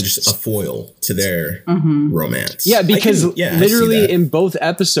other than just a foil to their romance. Yeah, because literally in both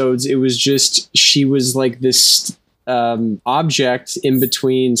episodes it was just she was like this object in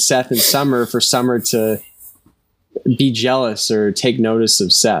between Seth and Summer for Summer to be jealous or take notice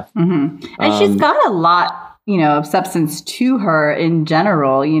of Seth. And she's got a lot, of substance to her in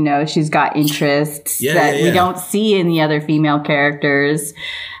general. She's got interests that we don't see in the other female characters.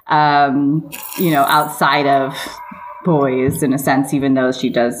 Outside of boys in a sense, even though she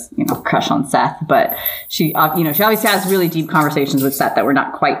does, crush on Seth, but she always has really deep conversations with Seth that we're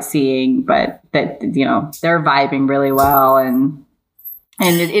not quite seeing, but that, they're vibing really well. And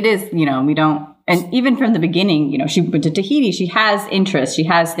it is, we don't, and even from the beginning, she went to Tahiti, she has interests, she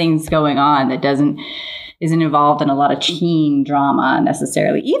has things going on that isn't involved in a lot of teen drama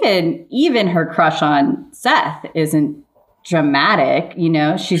necessarily. Even her crush on Seth isn't dramatic,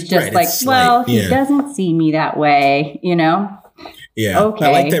 she's just like, well, he doesn't see me that way, okay.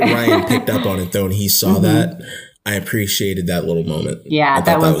 I like that Ryan picked up on it though, and he saw that. I appreciated that little moment.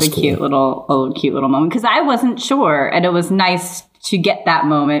 That was a cool. cute little moment, because I wasn't sure, and it was nice to get that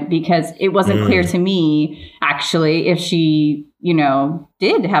moment because it wasn't clear to me actually if she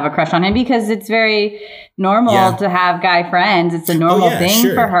did have a crush on him, because it's very normal to have guy friends. It's a normal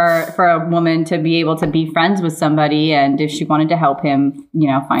thing for a woman to be able to be friends with somebody. And if she wanted to help him,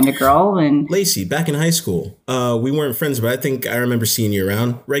 find a girl. And Lacey, back in high school, we weren't friends, but I think I remember seeing you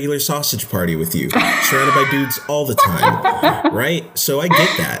around regular sausage party with you, surrounded by dudes all the time. Right. So I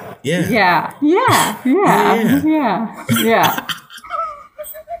get that. Yeah.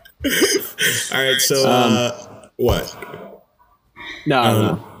 All right. So, what?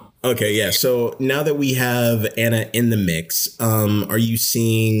 No. Okay, yeah. So now that we have Anna in the mix, are you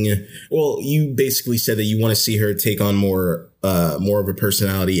seeing? Well, you basically said that you want to see her take on more of a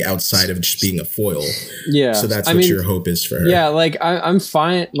personality outside of just being a foil. Yeah. So that's what your hope is for her. Yeah, like I'm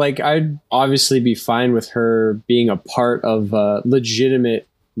fine. Like I'd obviously be fine with her being a part of a legitimate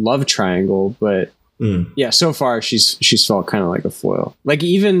love triangle, but so far she's felt kind of like a foil. Like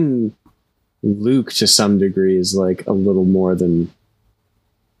even Luke to some degree is like a little more than.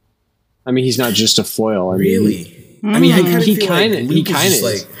 I mean, he's not just a foil. Really? He kind of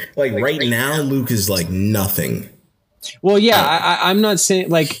is. Like right now, Luke is like nothing. Well, yeah, I'm not saying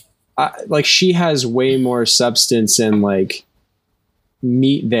like she has way more substance and like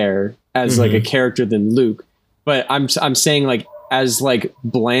meat there as like a character than Luke. But I'm saying like as like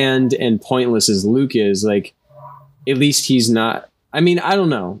bland and pointless as Luke is, like at least he's not. I mean, I don't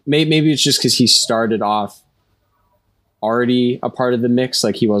know. Maybe it's just because he started off already a part of the mix,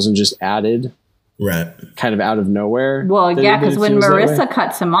 like he wasn't just added kind of out of nowhere. Well, because when Marissa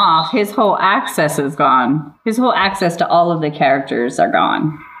cuts him off, his whole access is gone. His whole access to all of the characters are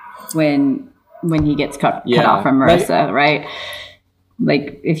gone when he gets cut off from Marissa, right?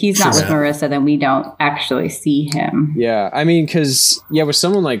 Like if he's not with Marissa, then we don't actually see him. Yeah, I mean, because with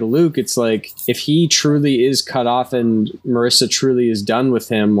someone like Luke, it's like if he truly is cut off and Marissa truly is done with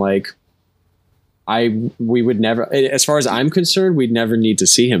him, like we would never, as far as I'm concerned, we'd never need to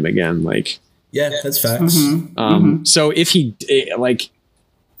see him again. Like, yeah, that's facts. So if he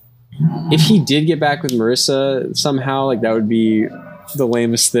did get back with Marissa somehow, like that would be the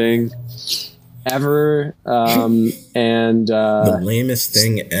lamest thing ever. The lamest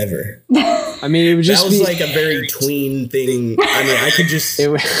thing ever. I mean, it would just be like a very tween thing. I mean, I could just,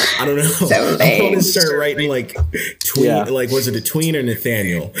 I don't know. So I want to start writing like tween, like was it a tween or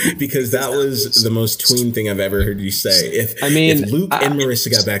Nathaniel? Because that was the most tween thing I've ever heard you say. If Luke and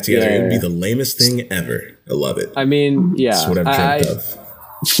Marissa got back together, it would be the lamest thing ever. I love it. I mean, that's what I've dreamt of.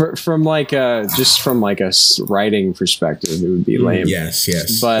 From like a writing perspective, it would be lame. Yes.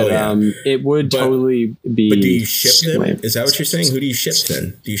 But it would totally be. But do you ship them? Lame. Is that what you're saying? Who do you ship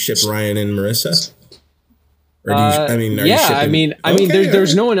then? Do you ship Ryan and Marissa? Or do you, you shipping? I mean,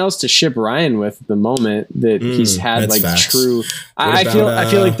 there's no one else to ship Ryan with at the moment that he's had like facts. True. I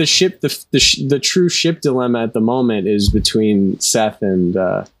feel like the true ship dilemma at the moment is between Seth and.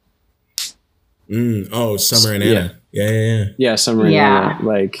 Summer and Anna. Yeah, Summer and Anna.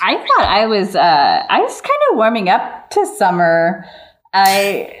 Like I thought I was kind of warming up to Summer.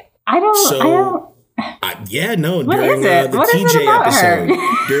 I don't Yeah, no. What during is it? The What is TJ it about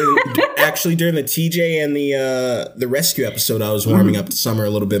episode, actually during the TJ and the rescue episode, I was warming up to Summer a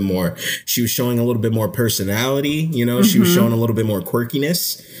little bit more. She was showing a little bit more personality. You know, she was showing a little bit more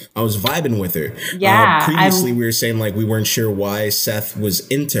quirkiness. I was vibing with her. Yeah. Previously, we were saying like we weren't sure why Seth was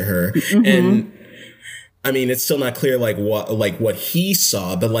into her, and I mean, it's still not clear like what he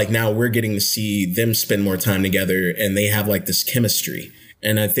saw, but like now we're getting to see them spend more time together, and they have like this chemistry.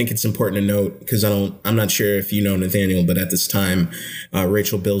 And I think it's important to note, because I'm not sure if you know Nathaniel, but at this time,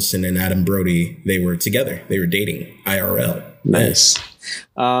 Rachel Bilson and Adam Brody, they were together. They were dating IRL. Nice.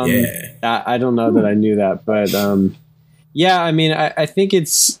 I don't know that I knew that, but yeah, I mean, I think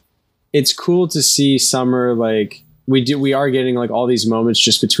it's cool to see Summer, like we are getting like all these moments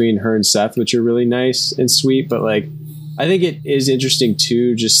just between her and Seth, which are really nice and sweet. But like, I think it is interesting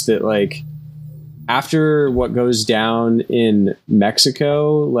too, just that like, after what goes down in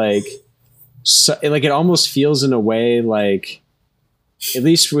Mexico, like it almost feels in a way like, at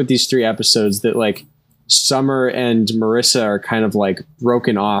least with these 3 episodes, that like Summer and Marissa are kind of like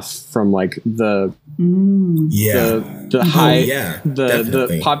broken off from like the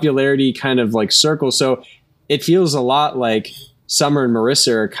popularity kind of like circle. So it feels a lot like Summer and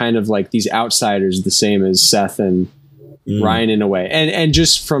Marissa are kind of like these outsiders, the same as Seth and Ryan in a way. And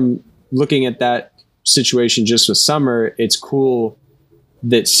just from looking at that situation just with Summer, it's cool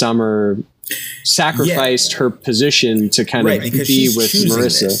that Summer sacrificed her position to kind of be with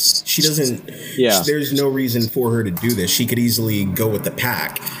Marissa. This. She doesn't. There's no reason for her to do this. She could easily go with the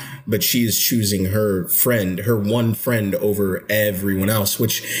pack, but she is choosing her one friend over everyone else,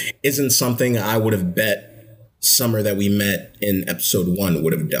 which isn't something I would have bet Summer that we met in episode 1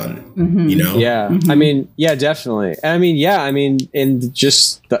 would have done. You know? Yeah. I mean, yeah, definitely. I mean, in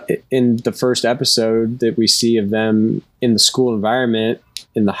the first episode that we see of them in the school environment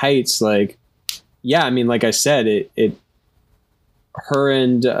in the Heights, like, yeah, I mean, like I said, her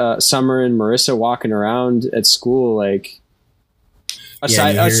and Summer and Marissa walking around at school, like,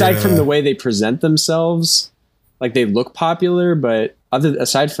 aside from the way they present themselves, like they look popular, but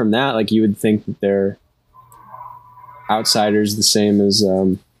aside from that, like you would think that they're outsiders, the same as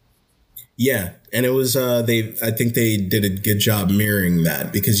and it was I think they did a good job mirroring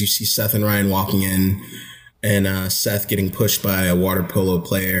that, because you see Seth and Ryan walking in, and Seth getting pushed by a water polo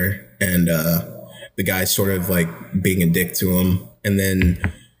player, and the guy sort of like being a dick to him, and then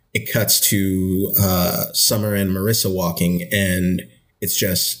it cuts to Summer and Marissa walking, and it's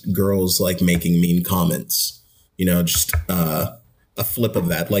just girls like making mean comments, you know, just a flip of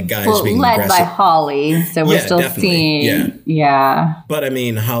that, like guys being led aggressive. by Holly, so we're still seeing But I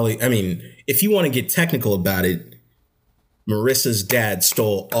mean, if you want to get technical about it, Marissa's dad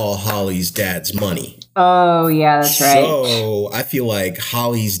stole all Holly's dad's money. Oh yeah, that's right. So I feel like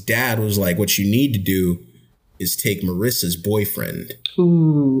Holly's dad was like, what you need to do is take Marissa's boyfriend.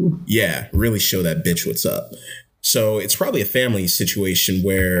 Ooh. Yeah, really show that bitch what's up. So it's probably a family situation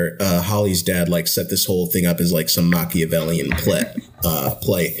where Holly's dad like set this whole thing up as like some Machiavellian play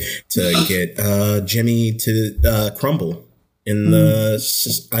to get Jimmy to crumble in the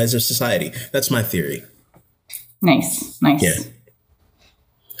eyes of society. That's my theory. Nice.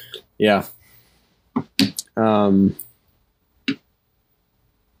 Yeah.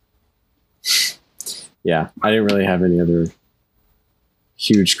 Yeah, I didn't really have any other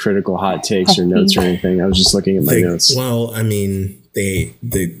huge critical hot takes or notes or anything. I was just looking at my notes. Well, I mean, the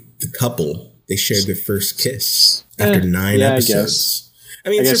couple, they shared their first kiss after 9 episodes. I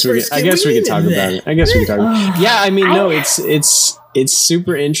guess we could talk about it. Yeah, I mean, no, it's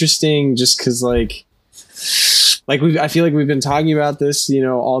super interesting just because like I feel like we've been talking about this, you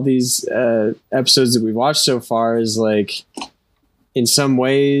know, all these episodes that we've watched so far is like, in some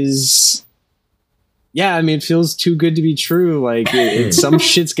ways, yeah, I mean, it feels too good to be true. Like some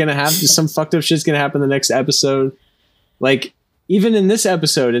shit's gonna happen. Some fucked up shit's gonna happen in the next episode. Like even in this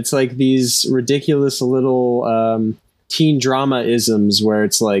episode, it's like these ridiculous little teen drama isms where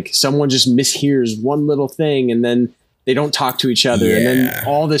it's like someone just mishears one little thing and then they don't talk to each other, and then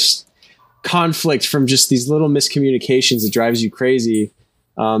all this conflict from just these little miscommunications that drives you crazy.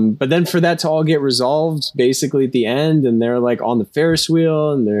 But then for that to all get resolved basically at the end, and they're like on the Ferris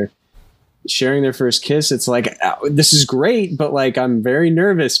wheel and they're sharing their first kiss, it's like, this is great, but like I'm very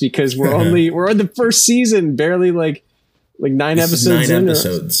nervous because we're on the first season, barely like 9 episodes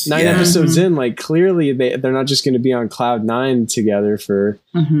in. Like clearly they're not just going to be on cloud 9 together for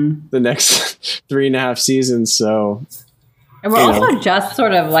the next 3.5 seasons. So And we're also just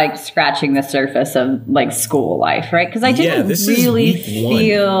sort of like scratching the surface of like school life, right? Because I didn't really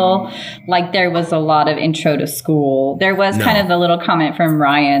feel like there was a lot of intro to school. There was kind of the little comment from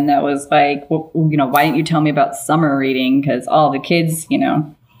Ryan that was like, well, why didn't you tell me about summer reading? Because all the kids,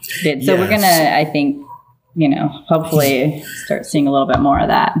 did. So we're going to, I think, hopefully start seeing a little bit more of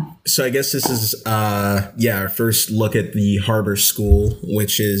that. So I guess this is, our first look at the Harbor School,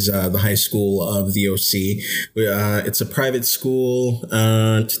 which is the high school of the OC. It's a private school.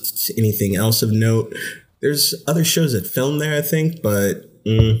 Anything else of note? There's other shows that film there, I think, but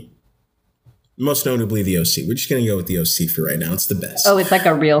most notably the OC. We're just going to go with the OC for right now. It's the best. Oh, it's like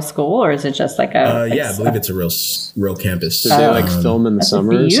a real school, or is it just like a... I believe it's a real campus. Do they like film in the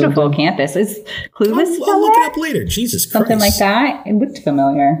summer? It's a beautiful campus. Is Clueless I'll look it up later. Jesus Christ. Something like that. It looked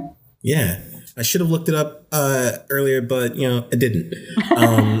familiar. Yeah. I should have looked it up earlier, but, I didn't.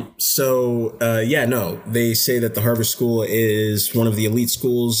 They say that the Harbor School is one of the elite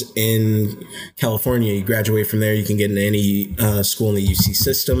schools in California. You graduate from there, you can get into any school in the UC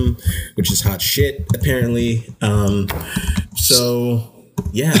system, which is hot shit, apparently. We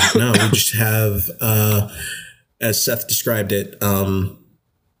just have, as Seth described it,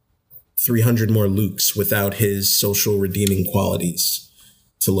 300 more Lukes without his social redeeming qualities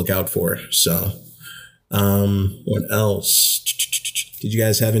to look out for. So, what else? Did you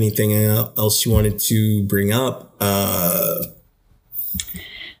guys have anything else you wanted to bring up?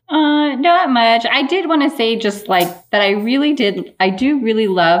 Not much. I did want to say just like that I do really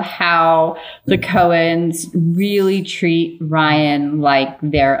love how the Coens really treat Ryan like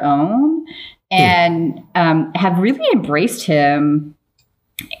their own and have really embraced him,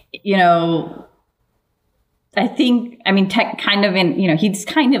 I think, kind of in, he's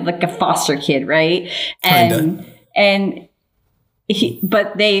kind of like a foster kid, right? And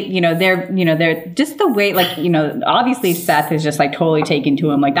but they're just the way, like, obviously Seth is just like totally taken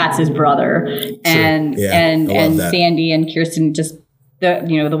to him. Like that's his brother. And Sandy and Kirsten just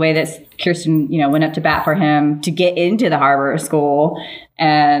the way that Kirsten, went up to bat for him to get into the Harbor School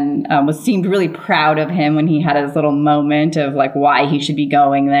and seemed really proud of him when he had his little moment of like why he should be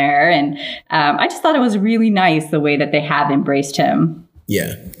going there. And I just thought it was really nice the way that they have embraced him.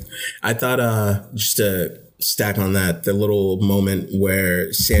 Yeah. I thought just to stack on that, the little moment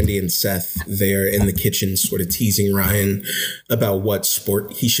where Sandy and Seth, they're in the kitchen sort of teasing Ryan about what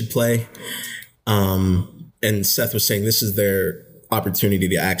sport he should play. And Seth was saying this is their opportunity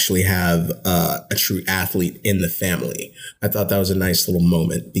to actually have a true athlete in the family. I thought that was a nice little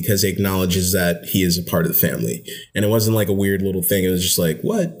moment because it acknowledges that he is a part of the family. And it wasn't like a weird little thing. It was just like,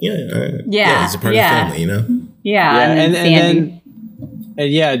 what? Yeah, he's a part of the family, Yeah. And then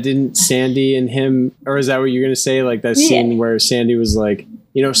didn't Sandy and him, or is that what you're going to say? Like that scene where Sandy was like,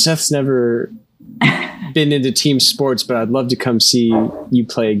 Seth's never been into team sports, but I'd love to come see you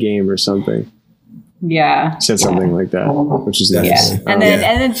play a game or something. Yeah. Said something like that, which is nice. Yeah. And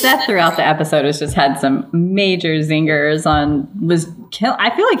then Seth throughout the episode has just had some major zingers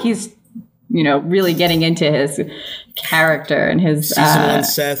I feel like he's, really getting into his character and his season 1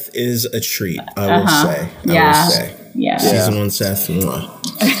 Seth is a treat, I will say. Yeah. Season 1 Seth.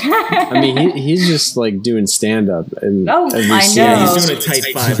 He's just like doing stand up and I know. He's doing a tight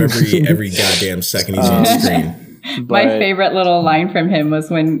 5 every goddamn second he's on screen. My favorite little line from him was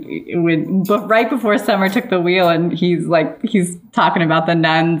when right before Summer took the wheel and he's talking about the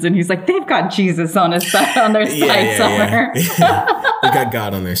nuns and he's like, they've got Jesus on their side, Summer. Yeah. They got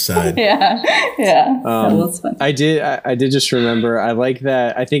God on their side. Yeah. That was fun. I did just remember, I like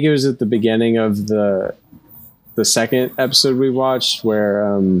that. I think it was at the beginning of the second episode we watched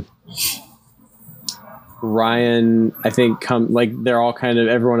where Ryan, I think, they're all kind of,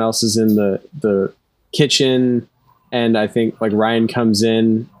 everyone else is in the kitchen, and I think like Ryan comes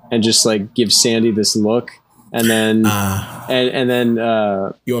in and just like gives Sandy this look, and then and then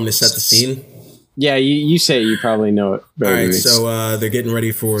you want me to set the scene? Yeah, you say it, you probably know it better. All right, so they're getting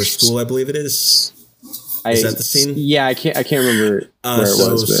ready for school, I believe it is. Is that the scene? Yeah, I can't remember where it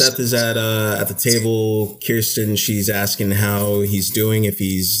was. So Seth is at the table. Kirsten, she's asking how he's doing, if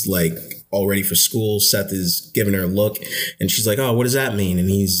he's like all ready for school. Seth is giving her a look and she's like, oh, what does that mean? And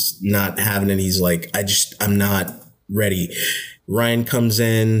he's not having it. He's like, I'm not ready. Ryan comes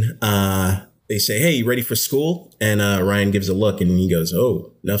in. They say, hey, you ready for school? And Ryan gives a look and he goes,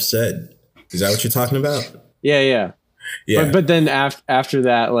 oh, enough said. Is that what you're talking about? Yeah. But then after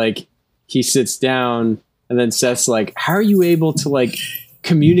that, like he sits down and then Seth's like, how are you able to like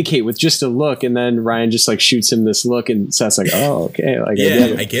communicate with just a look? And then Ryan just like shoots him this look and Seth's like, oh, okay. Like,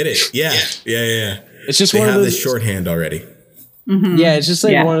 I get it. Yeah. It's just one of those this shorthand already. Mm-hmm. Yeah, it's just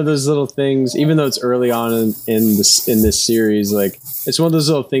like one of those little things, even though it's early on in this series, like it's one of those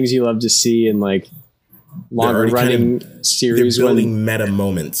little things you love to see in like longer running series. They're building meta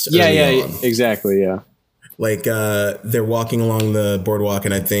moments. Yeah, exactly. Yeah. Like they're walking along the boardwalk,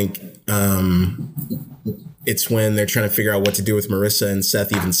 and I think it's when they're trying to figure out what to do with Marissa, and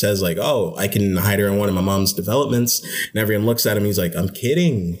Seth even says like, "Oh, I can hide her in one of my mom's developments." And everyone looks at him. He's like, "I'm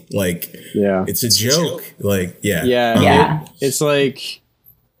kidding. Like, it's a joke." Like, it's like,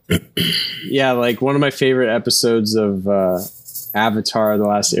 like one of my favorite episodes of Avatar: The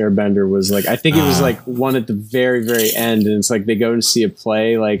Last Airbender was like, I think it was like one at the very, very end, and it's like they go and see a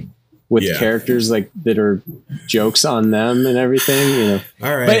play like with characters like that are jokes on them and everything. You know.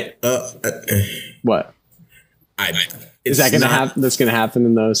 All right. But, what? Is that going to happen? That's going to happen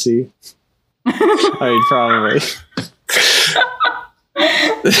in the OC? I mean, probably.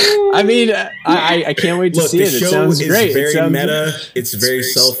 I mean, I can't wait to see it. It sounds great. It's very meta. It's very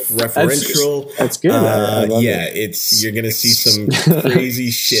self-referential. That's good. You're going to see some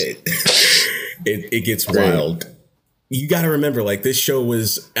crazy shit. It gets wild. You got to remember, like, this show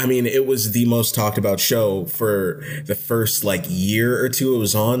was, I mean, it was the most talked about show for the first like year or two it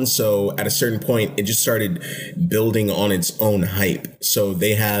was on. So at a certain point, it just started building on its own hype. So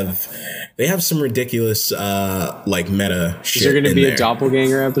they have some ridiculous like meta shit. Is there going to be a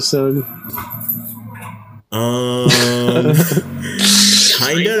doppelganger episode?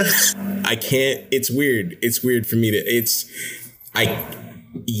 Kinda. I can't. It's weird. It's weird for me to.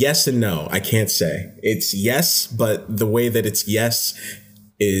 Yes and no. I can't say. It's yes, but the way that it's yes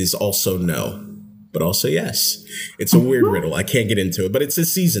is also no, but also yes. It's a weird riddle. I can't get into it, but it's a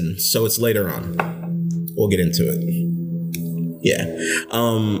season, so it's later on. We'll get into it. Yeah.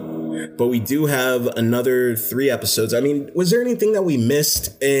 But we do have another 3 episodes. I mean, was there anything that we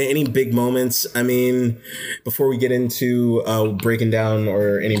missed? Any big moments? I mean, before we get into breaking down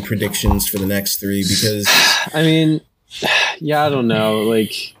or any predictions for the next 3, because I mean, yeah, I don't know.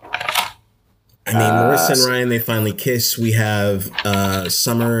 Like, I mean, Marissa and Ryan, they finally kiss. We have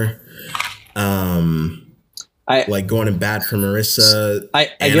Summer, like going to bat for Marissa. I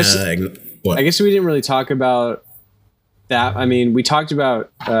guess we didn't really talk about that. I mean, we talked about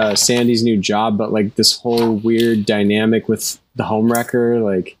Sandy's new job, but like this whole weird dynamic with the homewrecker,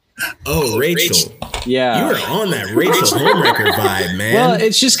 like. Oh, Rachel. Yeah. You were on that Rachel homewrecker vibe, man. Well,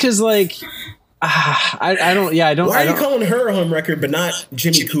 it's just because like. I don't. Why are you calling her a homewrecker, but not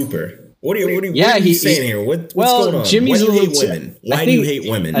Jimmy Cooper? What are you saying here? What's going on? Jimmy's Why do you hate women? Why do you hate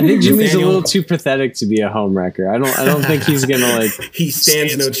women? I think Jimmy's a little too pathetic to be a homewrecker. I don't think he's gonna like. He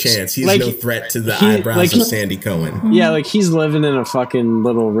stands no chance. He's no threat to the eyebrows of Sandy Cohen. Yeah, like he's living in a fucking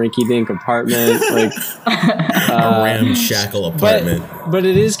little rinky-dink apartment, like a ramshackle apartment. But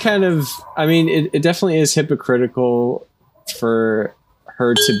it is kind of. I mean, it definitely is hypocritical for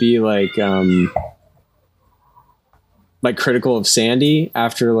her to be like critical of Sandy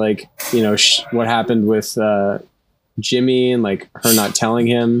after like, you know, what happened with Jimmy and like her not telling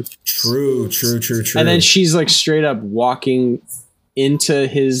him. True. And then she's like straight up walking into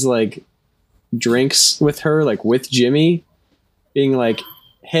his like drinks with her, like with Jimmy, being like,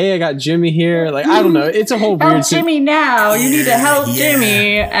 "Hey, I got Jimmy here." Like, I don't know. It's a whole weird. Help Jimmy now. You need to help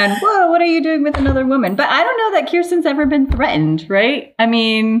Jimmy. And whoa, what are you doing with another woman? But I don't know that Kirsten's ever been threatened, right? I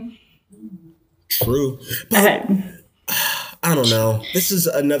mean, true. But I don't know. This is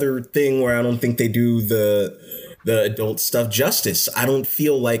another thing where I don't think they do the adult stuff justice. I don't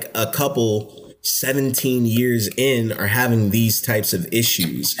feel like a couple 17 years in are having these types of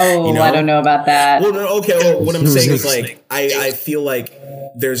issues. Oh, you know? I don't know about that. Well, okay. Well, what I'm saying is like, I feel like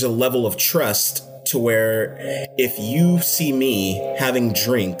there's a level of trust to where if you see me having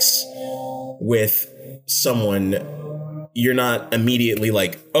drinks with someone, you're not immediately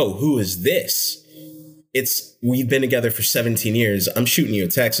like, oh, who is this? We've been together for 17 years. I'm shooting you a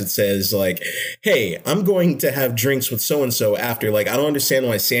text that says like, hey, I'm going to have drinks with so-and-so after. Like, I don't understand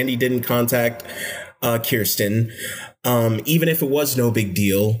why Sandy didn't contact Kirsten, even if it was no big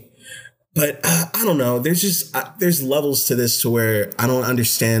deal. But I don't know. There's levels to this to where I don't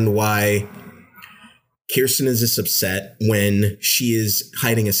understand why Kirsten is this upset when she is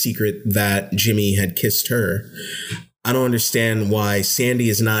hiding a secret that Jimmy had kissed her. I don't understand why Sandy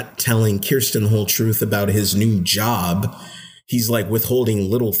is not telling Kirsten the whole truth about his new job. He's like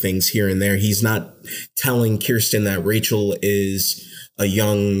withholding little things here and there. He's not telling Kirsten that Rachel is a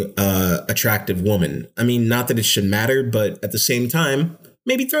young, attractive woman. I mean, not that it should matter, but at the same time,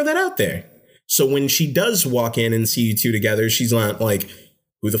 maybe throw that out there. So when she does walk in and see you two together, she's not like,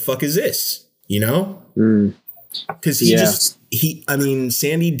 who the fuck is this? You know? Because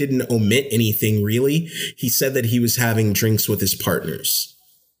Sandy didn't omit anything really. He said that he was having drinks with his partners.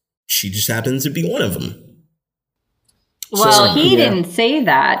 She just happens to be one of them. Well, he didn't say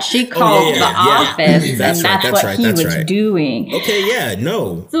that. She called the office, and that's what he was doing. Okay, yeah,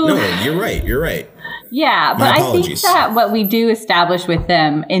 no, you're right. Yeah, but I think that what we do establish with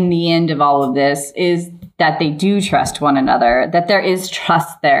them in the end of all of this is that they do trust one another, that there is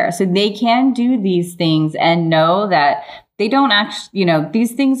trust there. So they can do these things and know that they don't actually,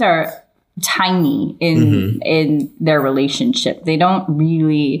 these things are tiny in their relationship. They don't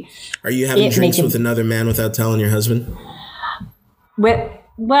really. Are you having drinks with another man without telling your husband?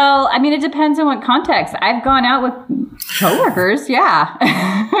 Well, it depends on what context. I've gone out with coworkers, yeah.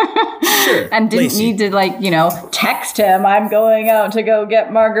 Sure. And didn't need to text him, I'm going out to go get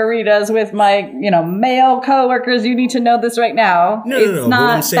margaritas with my, male coworkers. You need to know this right now. No. It's not what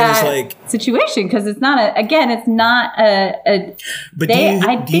I'm saying that situation, because it's not it's not a but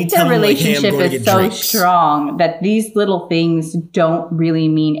I think their relationship is so strong that these little things don't really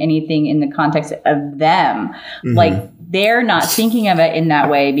mean anything in the context of them. They're not thinking of it in that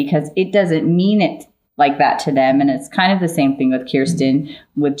way because it doesn't mean it like that to them. And it's kind of the same thing with Kirsten,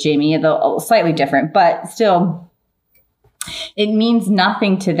 with Jamie, though slightly different, but still it means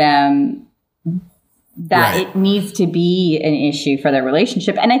nothing to them that it needs to be an issue for their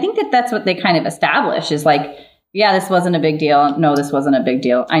relationship. And I think that that's what they kind of establish is yeah, this wasn't a big deal. No, this wasn't a big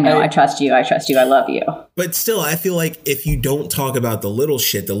deal. I know. I trust you. I love you. But still, I feel like if you don't talk about the little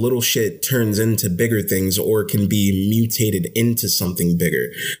shit turns into bigger things or can be mutated into something bigger.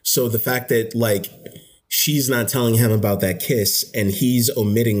 So the fact that she's not telling him about that kiss and he's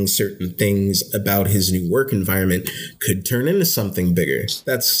omitting certain things about his new work environment could turn into something bigger.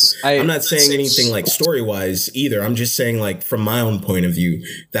 I'm not saying anything story-wise either. I'm just saying from my own point of view,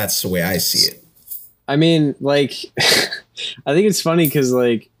 that's the way I see it. I think it's funny because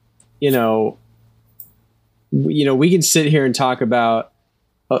we can sit here and talk about,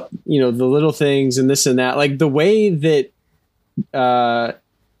 the little things and this and that, the way that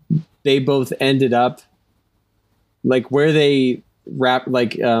they both ended up, where they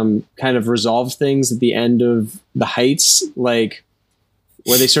kind of resolved things at the end of the Heights,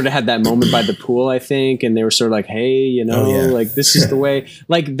 where they sort of had that moment by the pool, I think, and they were sort of hey, this is the way.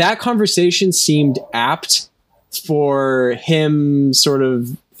 That conversation seemed apt for him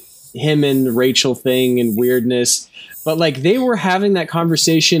and Rachel thing and weirdness. But they were having that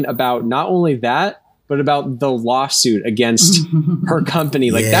conversation about not only that, but about the lawsuit against her company.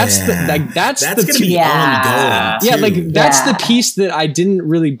 That's the gonna be ongoing. Yeah, that's the piece that I didn't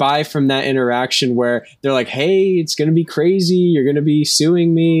really buy from that interaction where they're hey, it's gonna be crazy, you're gonna be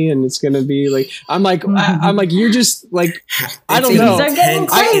suing me, and it's gonna be I'm you're just I don't know.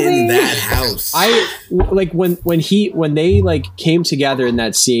 In that house. When they came together in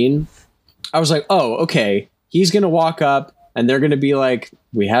that scene, I was oh, okay, he's gonna walk up and they're going to be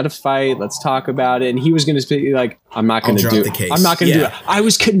we had a fight. Let's talk about it. And he was going to be I'm not going to do it. I'm not going to do it. I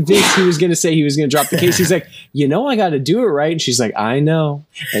was convinced he was going to say he was going to drop the case. He's I got to do it right. And she's I know.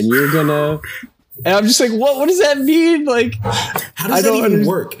 And you're going to. And I'm just what does that mean? How does that even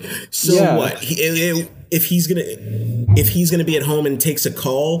work? So what? If he's gonna be at home and takes a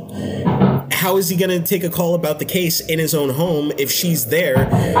call, how is he gonna take a call about the case in his own home? If she's there,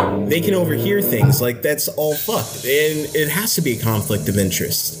 they can overhear things. That's all fucked, and it has to be a conflict of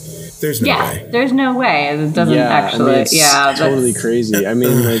interest. There's no way. There's no way. It doesn't actually. It's totally crazy.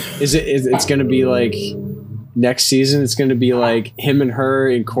 It's gonna be next season. It's gonna be him and her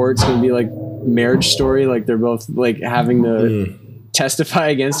in court. It's gonna be marriage story. They're both having to testify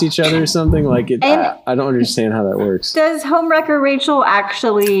against each other or something. I don't understand how that works. Does homewrecker Rachel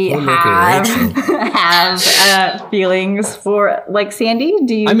actually have feelings for Sandy?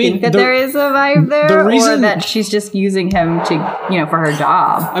 Do you think that there is a vibe there, or that she's just using him to for her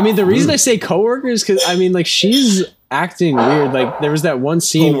job? The reason I say coworkers because she's acting weird. There was that one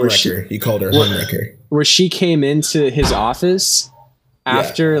scene where you called her homewrecker, where she came into his office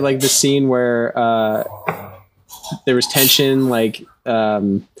after the scene where there was tension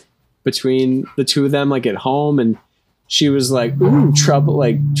between the two of them at home, and she was ooh, trouble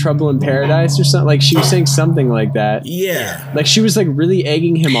in paradise or something. She was saying something like that. Yeah. She was really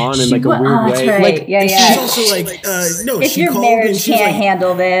egging him on in a weird way. Right. She's also no, if she your called marriage and she can't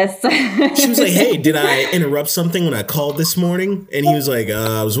handle this. She was hey, did I interrupt something when I called this morning? And he was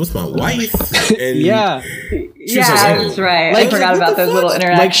I was with my wife. And yeah. That's right. I forgot about those little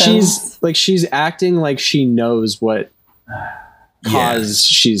interactions. She's acting she knows what cause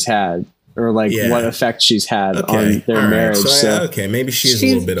she's had. or like what effect she's had on their marriage. So, maybe she's a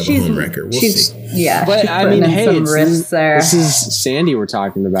little bit of a homewrecker. We'll see. Yeah, but I mean, hey, this is Sandy we're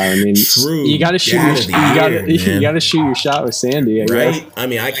talking about. I mean, you got to shoot. You got to shoot your shot with Sandy, right? I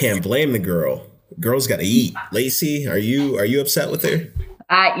mean, I can't blame the girl. Girl's got to eat. Lacey, are you upset with her?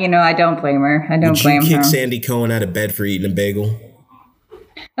 I don't blame her. I don't blame her. Would you kick Sandy Cohen out of bed for eating a bagel?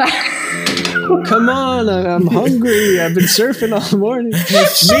 Come on, I'm hungry. I've been surfing all morning.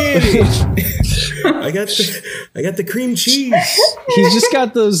 I got the cream cheese. He's just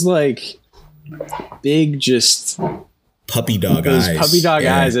got those like big, just puppy dog eyes.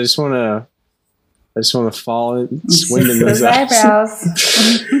 I just want to fall and swim in those eyebrows.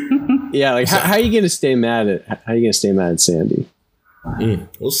 Yeah, like how are you gonna stay mad at Sandy?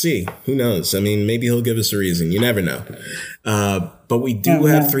 We'll see. Who knows? I mean, maybe he'll give us a reason. You never know. But we do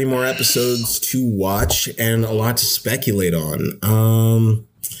have 3 more episodes to watch and a lot to speculate on.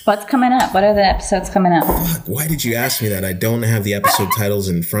 What's coming up? What are the episodes coming up? Why did you ask me that? I don't have the episode titles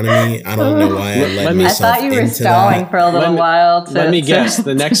in front of me. I don't know why I let myself I thought you were stalling for a little while. Let me guess.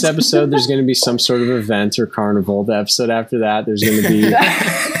 The next episode, there's going to be some sort of event or carnival. The episode after that, there's going to be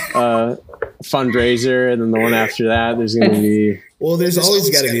a fundraiser. And then the one after that, there's going to be... Well, there's always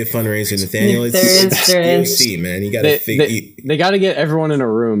got to be a fundraiser, Nathaniel. There is. DOC, man. You got to figure. They got to get everyone in a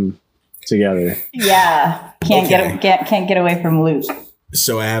room together. Yeah, can't get away from loot.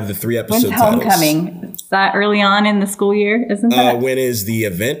 So I have the 3 episodes. When's Homecoming? Is that early on in the school year? Isn't that? When is the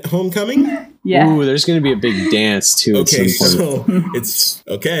event Homecoming? Yeah. Ooh, there's going to be a big dance too. Okay, so it's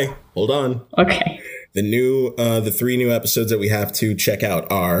okay. Hold on. Okay. The 3 new episodes that we have to check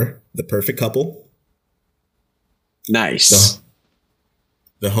out are The Perfect Couple. Nice.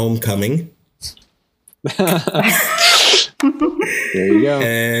 The Homecoming. There you go.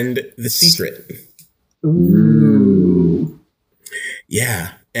 And The Secret. Ooh.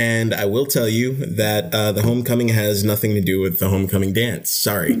 Yeah. And I will tell you that The Homecoming has nothing to do with the homecoming dance.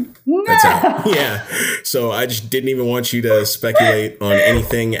 Sorry. That's out. Yeah. So I just didn't even want you to speculate on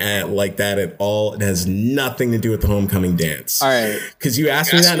anything like that at all. It has nothing to do with the homecoming dance. All right. Because you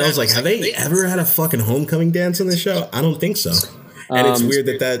asked me that and I was like, have they ever had a fucking homecoming dance on the show? I don't think so. And it's weird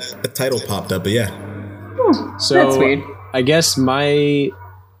that title popped up, but yeah. So that's weird. I guess my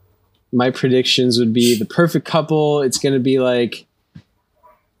predictions would be The Perfect Couple. It's going to be like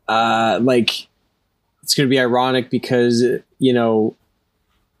it's going to be ironic because I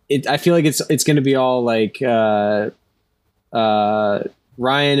feel like it's going to be all like Ryan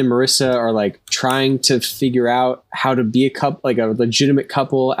and Marissa are like trying to figure out how to be a couple, like a legitimate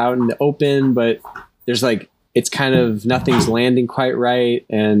couple out in the open, but there's like it's kind of nothing's landing quite right,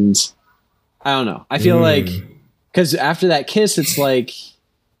 and I don't know. I feel like because after that kiss, it's like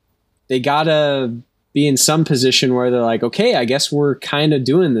they gotta be in some position where they're like, okay, I guess we're kind of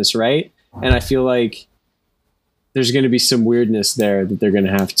doing this right, and I feel like there's going to be some weirdness there that they're going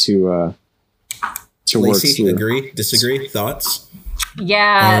to have to work through. Agree? Disagree? Thoughts?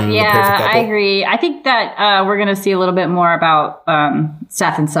 Yeah, I agree. I think that we're going to see a little bit more about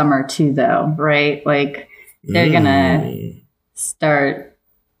Seth and Summer too, though, right? Like they're going to start.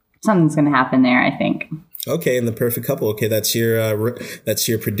 Something's going to happen there, I think. Okay, and The Perfect Couple. Okay, that's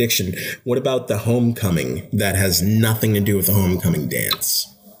your prediction. What about The Homecoming? That has nothing to do with the homecoming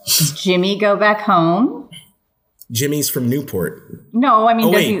dance. Does Jimmy go back home? Jimmy's from Newport. No, I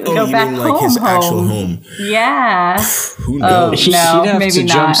mean, does he go back home? Like his actual home? Yeah. Who knows? He'd have to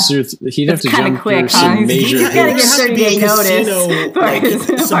jump through some major. He's got to get 30-day notice for like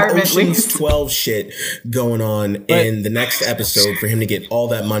his some apartment Ocean's lease. 12 shit going on in the next episode for him to get all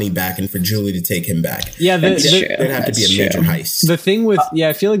that money back and for Julie to take him back. Yeah, there'd have to be a major heist. The thing with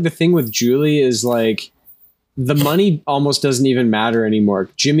I feel like the thing with Julie is like the money almost doesn't even matter anymore.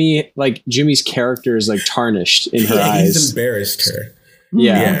 Jimmy's character is like tarnished in her eyes. He's embarrassed her.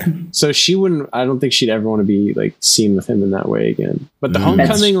 Yeah. So she wouldn't. I don't think she'd ever want to be like seen with him in that way again. But the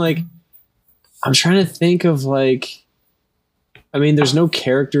homecoming, like, I'm trying to think of like. I mean, there's no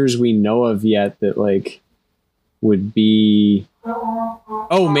characters we know of yet that like would be.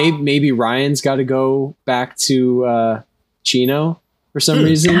 Oh, maybe Ryan's got to go back to Chino for some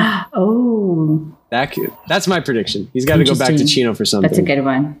reason. Oh. That's my prediction. He's got to go back to Chino for something. That's a good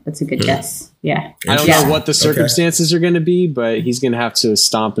one. That's a good guess. Yeah. I don't know what the circumstances are going to be, but he's going to have to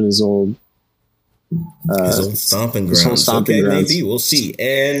stomp in his old stomping grounds. Maybe we'll see.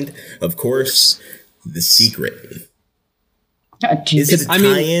 And of course, The Secret. Is it a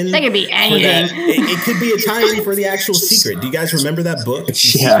tie-in? That could be anything. It could be a tie-in for the actual Secret. Do you guys remember that book?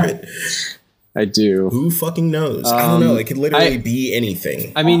 Yeah. I do. Who fucking knows? I don't know. It could literally be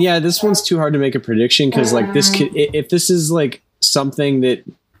anything. I mean, yeah, this one's too hard to make a prediction because, like, if this is like something that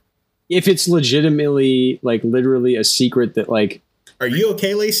if it's legitimately like literally a secret that like. Are you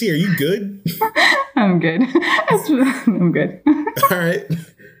okay, Lacey? Are you good? I'm good. I'm good. All right.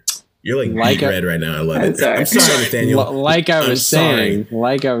 You're like red right now. I love it. Sorry. I'm sorry, Nathaniel. Like I was saying,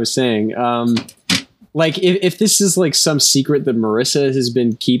 like if this is like some secret that Marissa has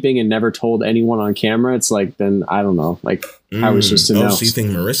been keeping and never told anyone on camera, it's like, then I don't know. Like I was supposed to know. So you think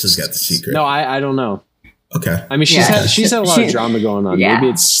Marissa's got the secret? No, I don't know. Okay. I mean, she's had a lot of drama going on. Yeah.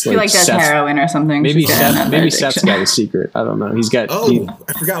 Maybe it's she like does heroin or something. Maybe Seth's got a secret. I don't know. He's got.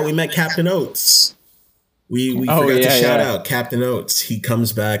 I forgot we met Captain Oates. We forgot to shout out Captain Oates. He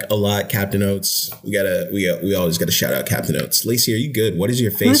comes back a lot. Captain Oates. We always got to shout out Captain Oates. Lacey, are you good? What is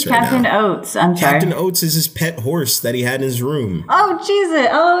your face right Captain now? Oates? I'm sorry. Captain Oates is his pet horse that he had in his room. Oh Jesus!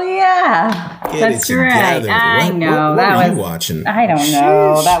 Oh yeah, that's right. I know. What were you watching? I don't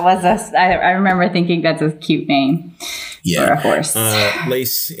know. That was I remember thinking that's a cute name. Yeah. For a horse.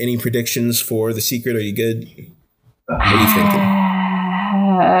 Lace, any predictions for the secret? Are you good? What are you thinking?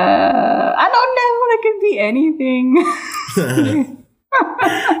 I don't know. It could be anything.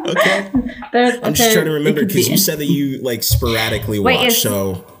 Okay. I'm just trying to remember because you said that you like sporadically watch.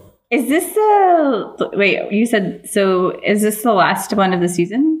 Is this you said, so is this the last one of the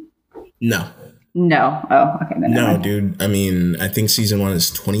season? No. Oh, okay. No, dude. I mean, I think season 1 is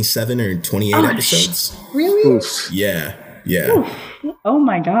 27 or 28 episodes. Really? Oof. Yeah. Oof. Oh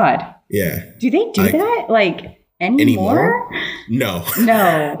my God. Yeah. Do they do that? Like, anymore? No,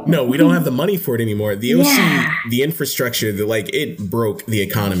 we don't have the money for it anymore. The OC, the infrastructure, it broke the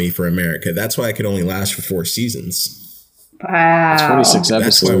economy for America. That's why it could only last for 4 seasons. Wow. 26 episodes.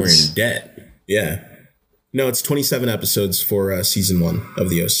 That's why we're in debt. Yeah. No, it's 27 episodes for season 1 of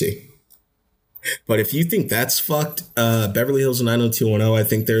the OC. But if you think that's fucked, Beverly Hills 90210, I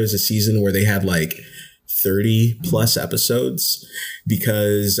think there is a season where they had like 30 plus episodes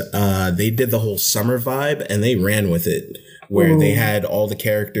because they did the whole summer vibe and they ran with it where they had all the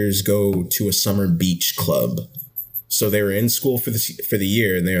characters go to a summer beach club. So they were in school for the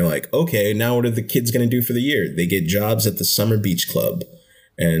year and they're like, okay, now what are the kids going to do for the year? They get jobs at the summer beach club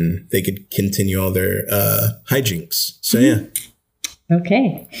and they could continue all their hijinks. So yeah.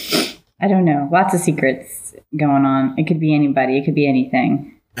 Okay. I don't know. Lots of secrets going on. It could be anybody. It could be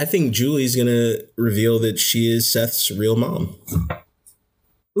anything. I think Julie's going to reveal that she is Seth's real mom.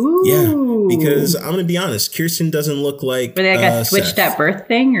 Ooh. Yeah, because I'm going to be honest, Kirsten doesn't look like Were they like a switched at birth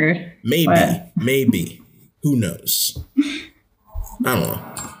thing? Or Maybe. Who knows? I don't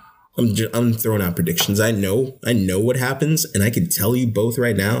know. I'm throwing out predictions. I know what happens, and I could tell you both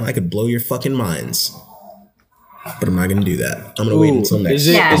right now. I could blow your fucking minds. But I'm not going to do that. I'm going to wait until next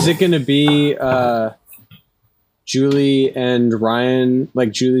time. Is it going to be... Julie and Ryan,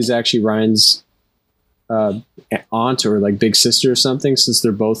 like Julie's actually Ryan's aunt or like big sister or something, since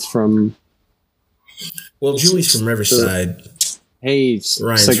they're both from. Well, Julie's from Riverside. Hey,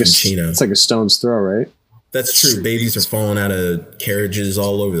 Ryan's from Chino. It's like a stone's throw, right? That's true. Babies are falling out of carriages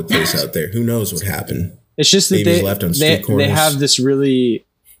all over the place out there. Who knows what happened? It's just that they have this really,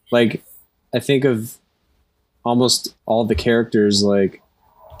 like, I think of almost all the characters, like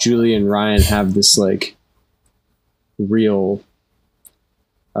Julie and Ryan have this like real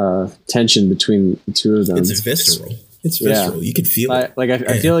tension between the two of them. It's visceral. You could feel it.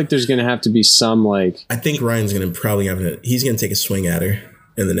 I feel like there's gonna have to be some like. I think Ryan's gonna probably he's gonna take a swing at her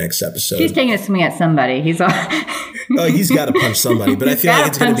in the next episode. He's taking a swing at somebody. He's got to punch somebody. But I feel like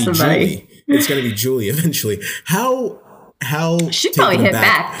it's gonna be Julie. It's gonna be Julie eventually. How she'd probably hit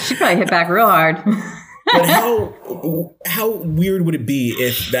back. She'd probably hit back real hard. But how weird would it be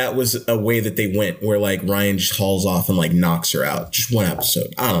if that was a way that they went, where like Ryan just hauls off and like knocks her out, just one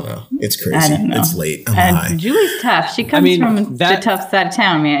episode? I don't know. It's crazy. It's late. I'm high. Julie's tough. She comes from the tough side of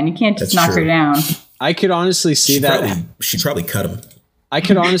town, man. You can't just knock her down. I could honestly see she probably cut him. I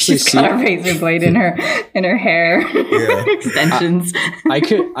could honestly see got a razor blade in her hair extensions.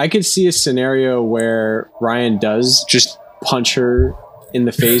 I could see a scenario where Ryan does just punch her in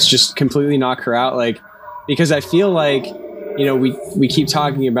the face, just completely knock her out, like. Because I feel like, we keep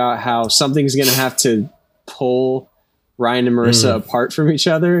talking about how something's going to have to pull Ryan and Marissa apart from each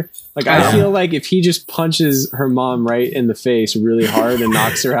other. Like, I feel like if he just punches her mom right in the face really hard and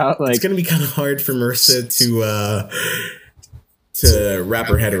knocks her out, like... It's going to be kind of hard for Marissa to wrap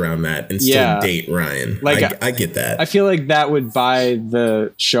her head around that and still date Ryan. Like, I get that. I feel like that would buy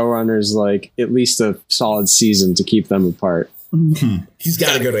the showrunners, like, at least a solid season to keep them apart. He's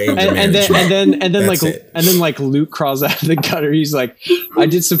got to go to anger and then like Luke crawls out of the gutter. He's like, I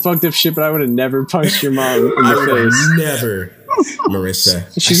did some fucked up shit, but I would have never punched your mom in the face.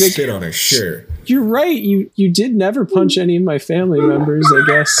 Marissa. She's like, spit on her shirt. You're right. You did never punch any of my family members.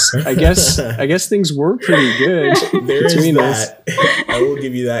 I guess things were pretty good. There is that. I will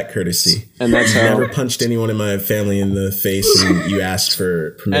give you that courtesy. And that's how. Never punched anyone in my family in the face, and you asked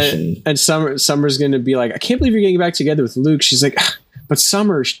for permission. And Summer's going to be like, I can't believe you're getting back together with Luke. She's like, but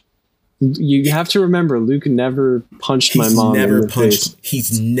Summer, you have to remember, Luke never punched my mom in the face.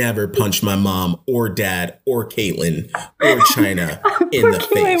 He's never punched my mom or dad or Caitlin or China in the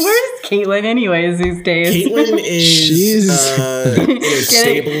face. Where's Caitlin anyways these days? Caitlin is in her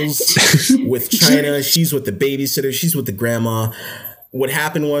stables with China. She's with the babysitter. She's with the grandma. What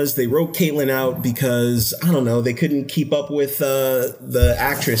happened was they wrote Caitlin out because, I don't know, they couldn't keep up with the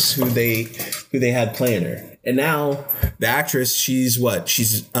actress who they had playing her. And now the actress, she's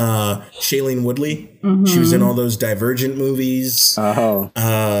Shailene Woodley. Mm-hmm. She was in all those Divergent movies. Oh.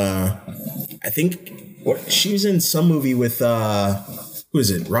 I think she was in some movie with who is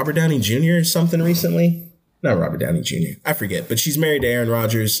it? Robert Downey Jr. or something recently? Not Robert Downey Jr. I forget, but she's married to Aaron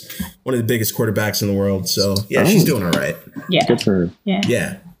Rodgers, one of the biggest quarterbacks in the world. So yeah, she's doing all right. Yeah, good for her.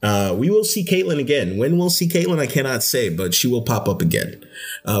 Yeah. We will see Caitlin again. When we'll see Caitlin, I cannot say, but she will pop up again.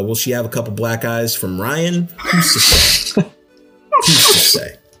 Will she have a couple black eyes from Ryan? Who's to say? Who's to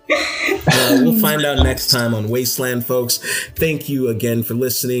say? We'll find out next time on Wasteland, folks. Thank you again for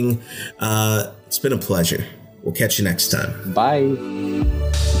listening. It's been a pleasure. We'll catch you next time. Bye.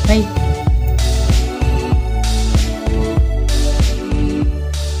 Bye.